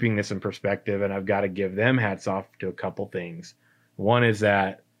I'm keeping this in perspective, and I've got to give them hats off to a couple things. One is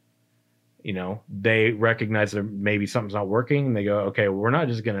that, you know, they recognize that maybe something's not working, and they go, okay, well, we're not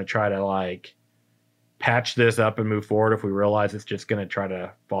just going to try to like patch this up and move forward if we realize it's just going to try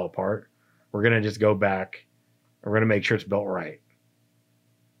to fall apart. We're going to just go back. We're going to make sure it's built right.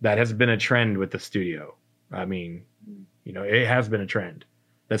 That has been a trend with the studio. I mean, you know, it has been a trend.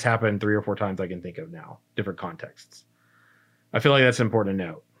 That's happened 3 or 4 times I can think of now, different contexts. I feel like that's important to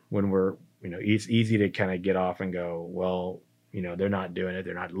note when we're, you know, it's easy to kind of get off and go, well, you know, they're not doing it.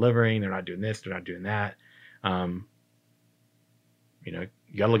 They're not delivering. They're not doing this. They're not doing that. You know,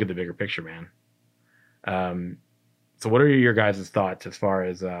 you got to look at the bigger picture, man. So what are your guys' thoughts as far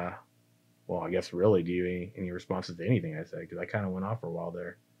as, well, I guess really, do you any responses to anything I said? Because I kind of went off for a while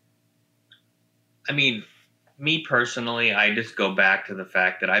there. I mean, me personally, I just go back to the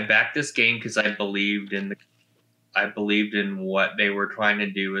fact that I backed this game because I believed in what they were trying to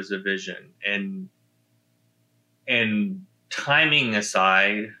do as a vision. And timing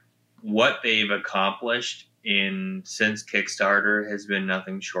aside, what they've accomplished since Kickstarter has been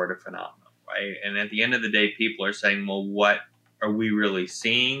nothing short of phenomenal. Right? And at the end of the day, people are saying, well, what are we really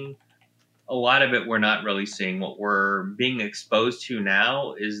seeing? A lot of it we're not really seeing. What we're being exposed to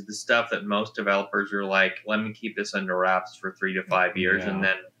now is the stuff that most developers are like, let me keep this under wraps for 3 to 5 years, and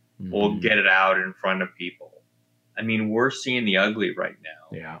then we'll get it out in front of people. I mean, we're seeing the ugly right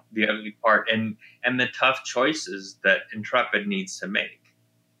now. Yeah. The ugly part and the tough choices that Intrepid needs to make.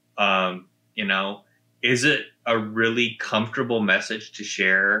 You know, is it a really comfortable message to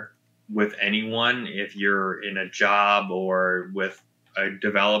share with anyone if you're in a job or with a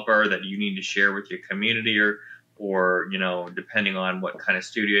developer that you need to share with your community or you know, depending on what kind of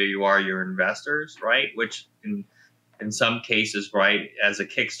studio you are, your investors, right? Which in some cases, right, as a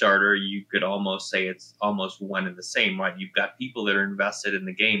Kickstarter, you could almost say it's almost one and the same, right? You've got people that are invested in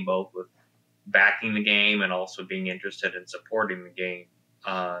the game, both with backing the game and also being interested in supporting the game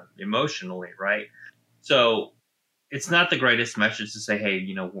emotionally, right? So it's not the greatest message to say, hey,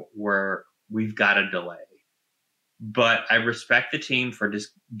 you know, we've got a delay. But I respect the team for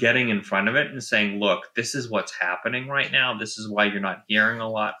just getting in front of it and saying, look, this is what's happening right now. This is why you're not hearing a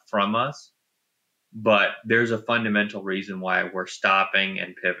lot from us. But there's a fundamental reason why we're stopping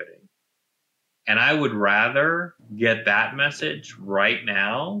and pivoting. And I would rather get that message right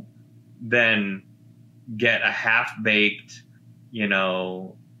now than get a half-baked, you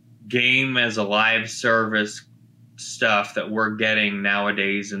know, game as a live service stuff that we're getting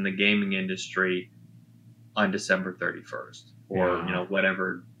nowadays in the gaming industry on December 31st or, you know,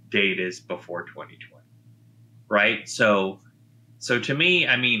 whatever date is before 2020. Right? So to me,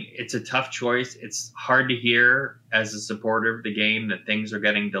 I mean, it's a tough choice. It's hard to hear as a supporter of the game that things are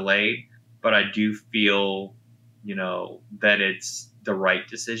getting delayed, but I do feel, you know, that it's the right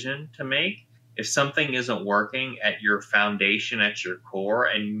decision to make. If something isn't working at your foundation, at your core,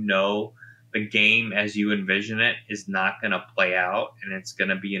 and you know the game as you envision it is not going to play out, and it's going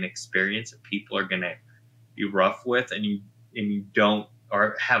to be an experience that people are going to be rough with, and you don't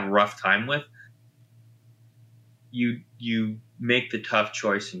or have a rough time with, you make the tough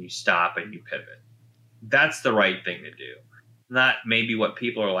choice and you stop and you pivot. That's the right thing to do. Not maybe what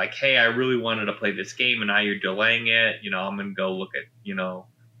people are like, hey, I really wanted to play this game and now you're delaying it. You know, I'm going to go look at, you know,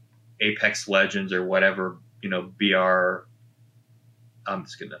 Apex Legends or whatever, you know, BR. I'm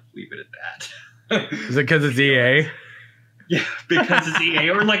just going to leave it at that. Is it because it's EA? Yeah, because it's EA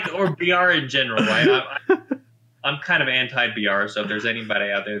or BR in general, right? I'm kind of anti-BR, so if there's anybody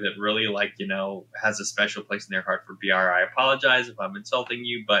out there that really, like, you know, has a special place in their heart for BR, I apologize if I'm insulting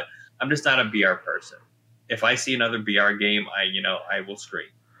you, but I'm just not a BR person. If I see another BR game, I will scream.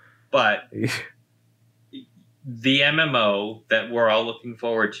 But the MMO that we're all looking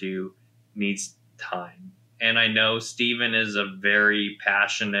forward to needs time. And I know Steven is a very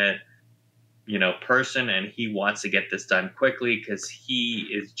passionate, you know, person, and he wants to get this done quickly because he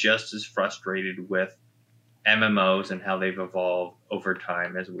is just as frustrated with MMOs and how they've evolved over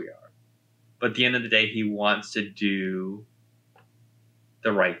time as we are. But at the end of the day, he wants to do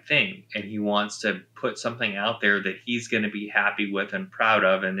the right thing, and he wants to put something out there that he's going to be happy with and proud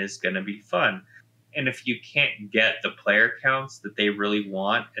of and is going to be fun. And if you can't get the player counts that they really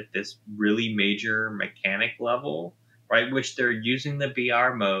want at this really major mechanic level, right, which they're using the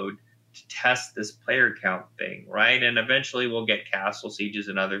BR mode to test this player count thing, right? And eventually we'll get castle sieges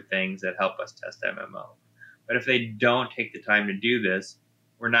and other things that help us test MMO. But if they don't take the time to do this,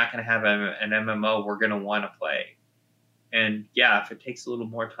 we're not going to have an MMO we're going to want to play. And yeah, if it takes a little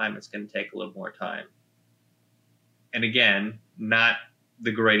more time, it's going to take a little more time. And again, not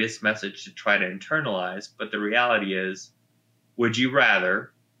the greatest message to try to internalize, but the reality is, would you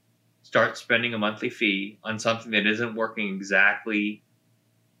rather start spending a monthly fee on something that isn't working exactly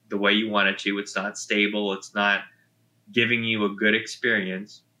the way you want it to? It's not stable. It's not giving you a good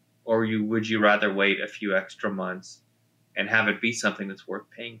experience. Or would you rather wait a few extra months and have it be something that's worth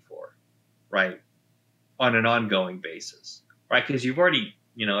paying for, right? On an ongoing basis, right? Because you've already,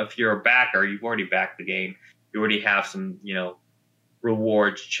 if you're a backer, you've already backed the game. You already have some,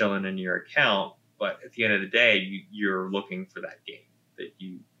 rewards chilling in your account. But at the end of the day, you're looking for that game that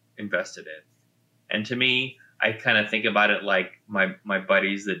you invested in. And to me, I kind of think about it like my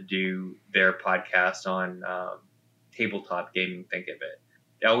buddies that do their podcast on tabletop gaming think of it.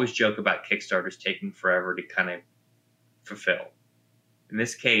 They always joke about Kickstarters taking forever to kind of fulfill. In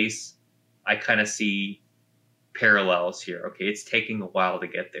this case, I kind of see parallels here. Okay, it's taking a while to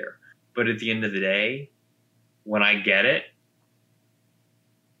get there. But at the end of the day, when I get it,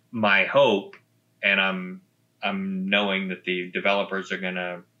 my hope, and I'm knowing that the developers are going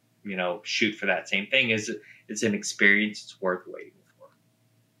to, shoot for that same thing, is it's an experience it's worth waiting for.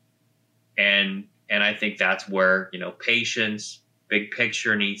 And I think that's where, patience, big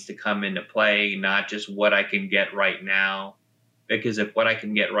picture needs to come into play, not just what I can get right now. Because if what I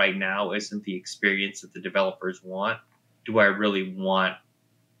can get right now isn't the experience that the developers want, do I really want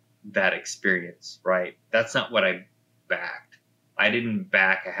that experience, right? That's not what I backed. I didn't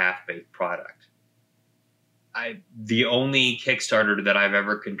back a half-baked product. The only Kickstarter that I've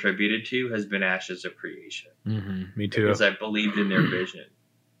ever contributed to has been Ashes of Creation. Mm-hmm. Me too. Because I believed in their vision.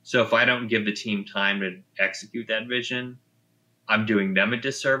 So if I don't give the team time to execute that vision, I'm doing them a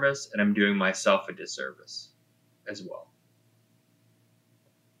disservice, and I'm doing myself a disservice as well.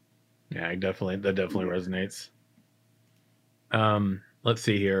 Yeah, that definitely resonates. Let's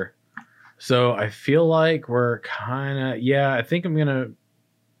see here. So I feel like we're kind of, I think we're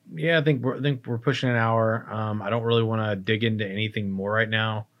pushing an hour. I don't really want to dig into anything more right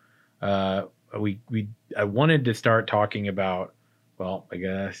now. I wanted to start talking about, well, I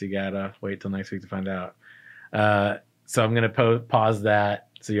guess you gotta wait till next week to find out. So I'm gonna pause that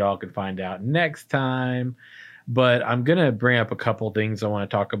so y'all can find out next time. But I'm gonna bring up a couple things I want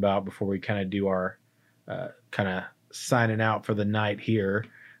to talk about before we kind of do our kind of signing out for the night here.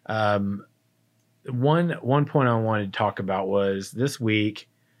 One point I wanted to talk about was this week.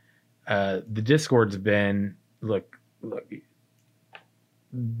 The Discord's been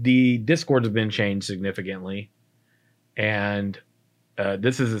the Discord's been changed significantly, and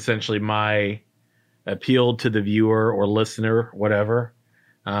this is essentially my appeal to the viewer or listener, whatever,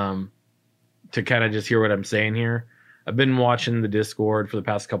 to kind of just hear what I'm saying here. I've been watching the Discord for the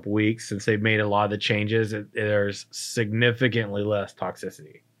past couple weeks since they've made a lot of the changes. There's significantly less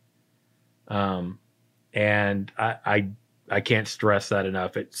toxicity, and I can't stress that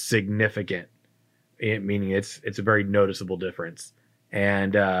enough. It's significant, meaning it's a very noticeable difference.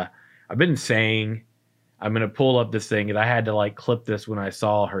 And I've been saying, I'm going to pull up this thing, and I had to clip this when I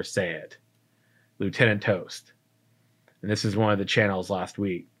saw her say it, Lieutenant Toast. And this is one of the channels last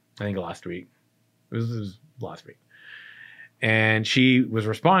week. I think last week. It was last week. And she was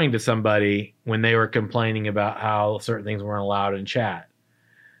responding to somebody when they were complaining about how certain things weren't allowed in chat.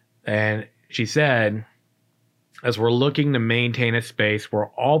 And she said, as we're looking to maintain a space where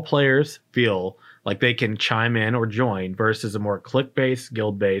all players feel like they can chime in or join versus a more click-based,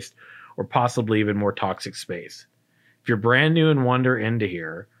 guild-based, or possibly even more toxic space. If you're brand new and wander into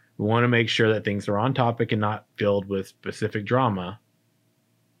here, we want to make sure that things are on topic and not filled with specific drama.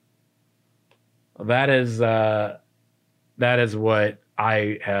 That is what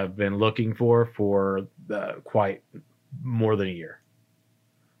I have been looking for quite more than a year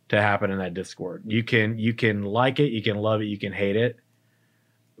to happen in that Discord. You can like it, you can love it, you can hate it,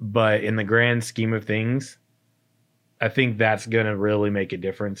 but in the grand scheme of things, I think that's going to really make a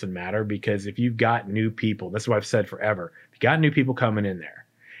difference and matter, because if you've got new people, that's what I've said forever. If you got new people coming in there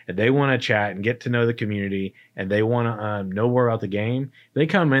and they want to chat and get to know the community and they want to know more about the game, they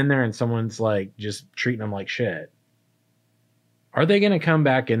come in there and someone's just treating them like shit. Are they going to come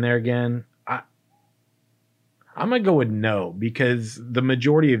back in there again? I'm going to go with no, because the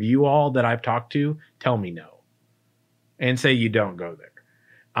majority of you all that I've talked to tell me no and say you don't go there.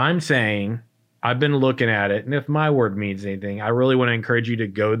 I'm saying I've been looking at it, and if my word means anything, I really want to encourage you to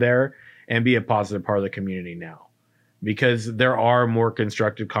go there and be a positive part of the community now, because there are more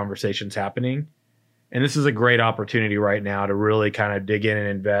constructive conversations happening. And this is a great opportunity right now to really kind of dig in and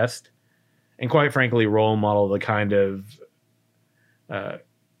invest and quite frankly, role model the kind of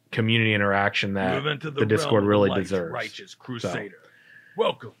community interaction that the Discord really deserves. Righteous Crusader. So,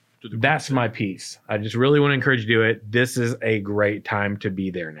 welcome to the that's Crusader. My piece. I just really want to encourage you to do it. This is a great time to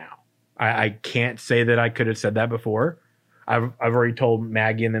be there now. I can't say that I could have said that before. I've already told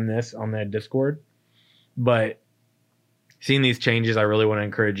Maggie and them this on the Discord, but seeing these changes, I really want to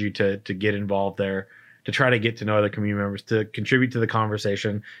encourage you to get involved there, to try to get to know other community members, to contribute to the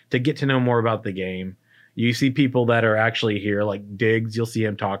conversation, to get to know more about the game. You see people that are actually here, like Diggs, you'll see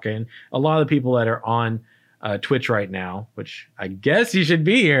him talking. A lot of the people that are on Twitch right now, which I guess you should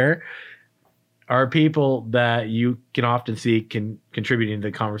be here, are people that you can often see contributing to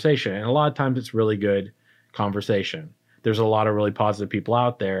the conversation. And a lot of times it's really good conversation. There's a lot of really positive people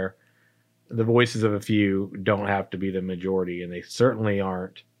out there. The voices of a few don't have to be the majority, and they certainly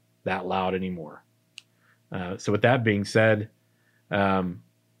aren't that loud anymore. So with that being said,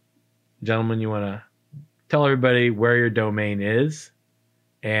 gentlemen, you want to tell everybody where your domain is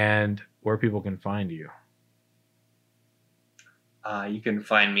and where people can find you? You can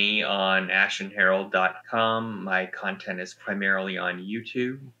find me on ashenherald.com. My content is primarily on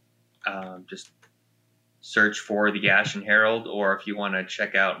YouTube. Just search for the Ashen Herald, or if you want to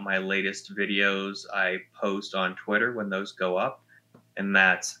check out my latest videos, I post on Twitter when those go up, and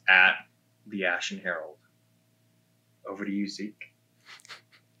that's at the Ashen Herald. Over to you, Zeke.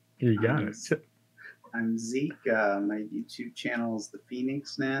 You got it. I'm Zeke. My YouTube channel is The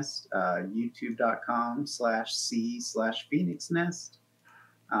Phoenix Nest, youtube.com/c/Phoenix Nest.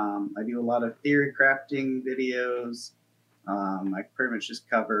 I do a lot of theory crafting videos. I pretty much just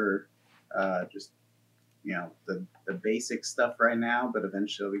cover the basic stuff right now, but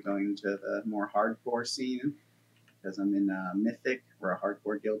eventually I'll be going into the more hardcore scene because I'm in Mythic. We're a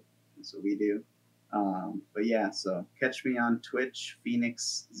hardcore guild. That's what we do. But yeah, so catch me on Twitch.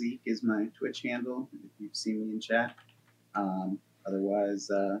 Phoenix Zeke is my Twitch handle if you've seen me in chat. Otherwise,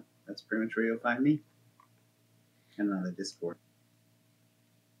 that's pretty much where you'll find me. And on the Discord.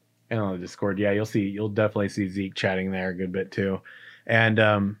 And on the Discord, yeah, you'll definitely see Zeke chatting there a good bit too.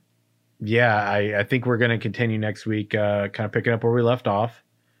 And yeah, I think we're going to continue next week, kind of picking up where we left off,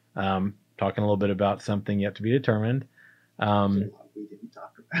 talking a little bit about something yet to be determined. We didn't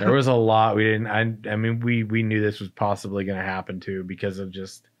talk about. There was a lot we didn't. I mean, we knew this was possibly going to happen too because of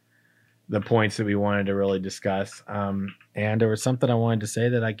just the points that we wanted to really discuss. And there was something I wanted to say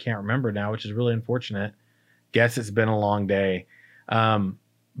that I can't remember now, which is really unfortunate. Guess it's been a long day.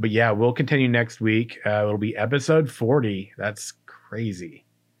 But yeah, we'll continue next week. It'll be episode 40. That's crazy.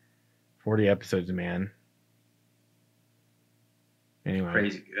 40 episodes, man. Anyway,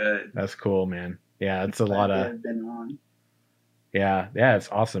 crazy good. That's cool, man. Yeah, it's a lot of. Been on. Yeah, it's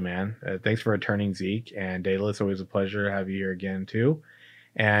awesome, man. Thanks for returning, Zeke. And Daedalus, always a pleasure to have you here again, too.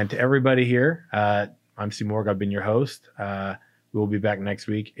 And to everybody here, I'm C. Morg. I've been your host. We'll be back next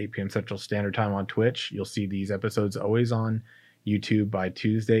week, 8 p.m. Central Standard Time on Twitch. You'll see these episodes always on YouTube by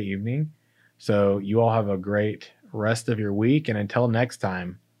Tuesday evening. So you all have a great rest of your week. And until next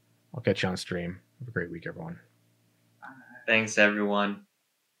time, I'll catch you on stream. Have a great week, everyone. Thanks, everyone.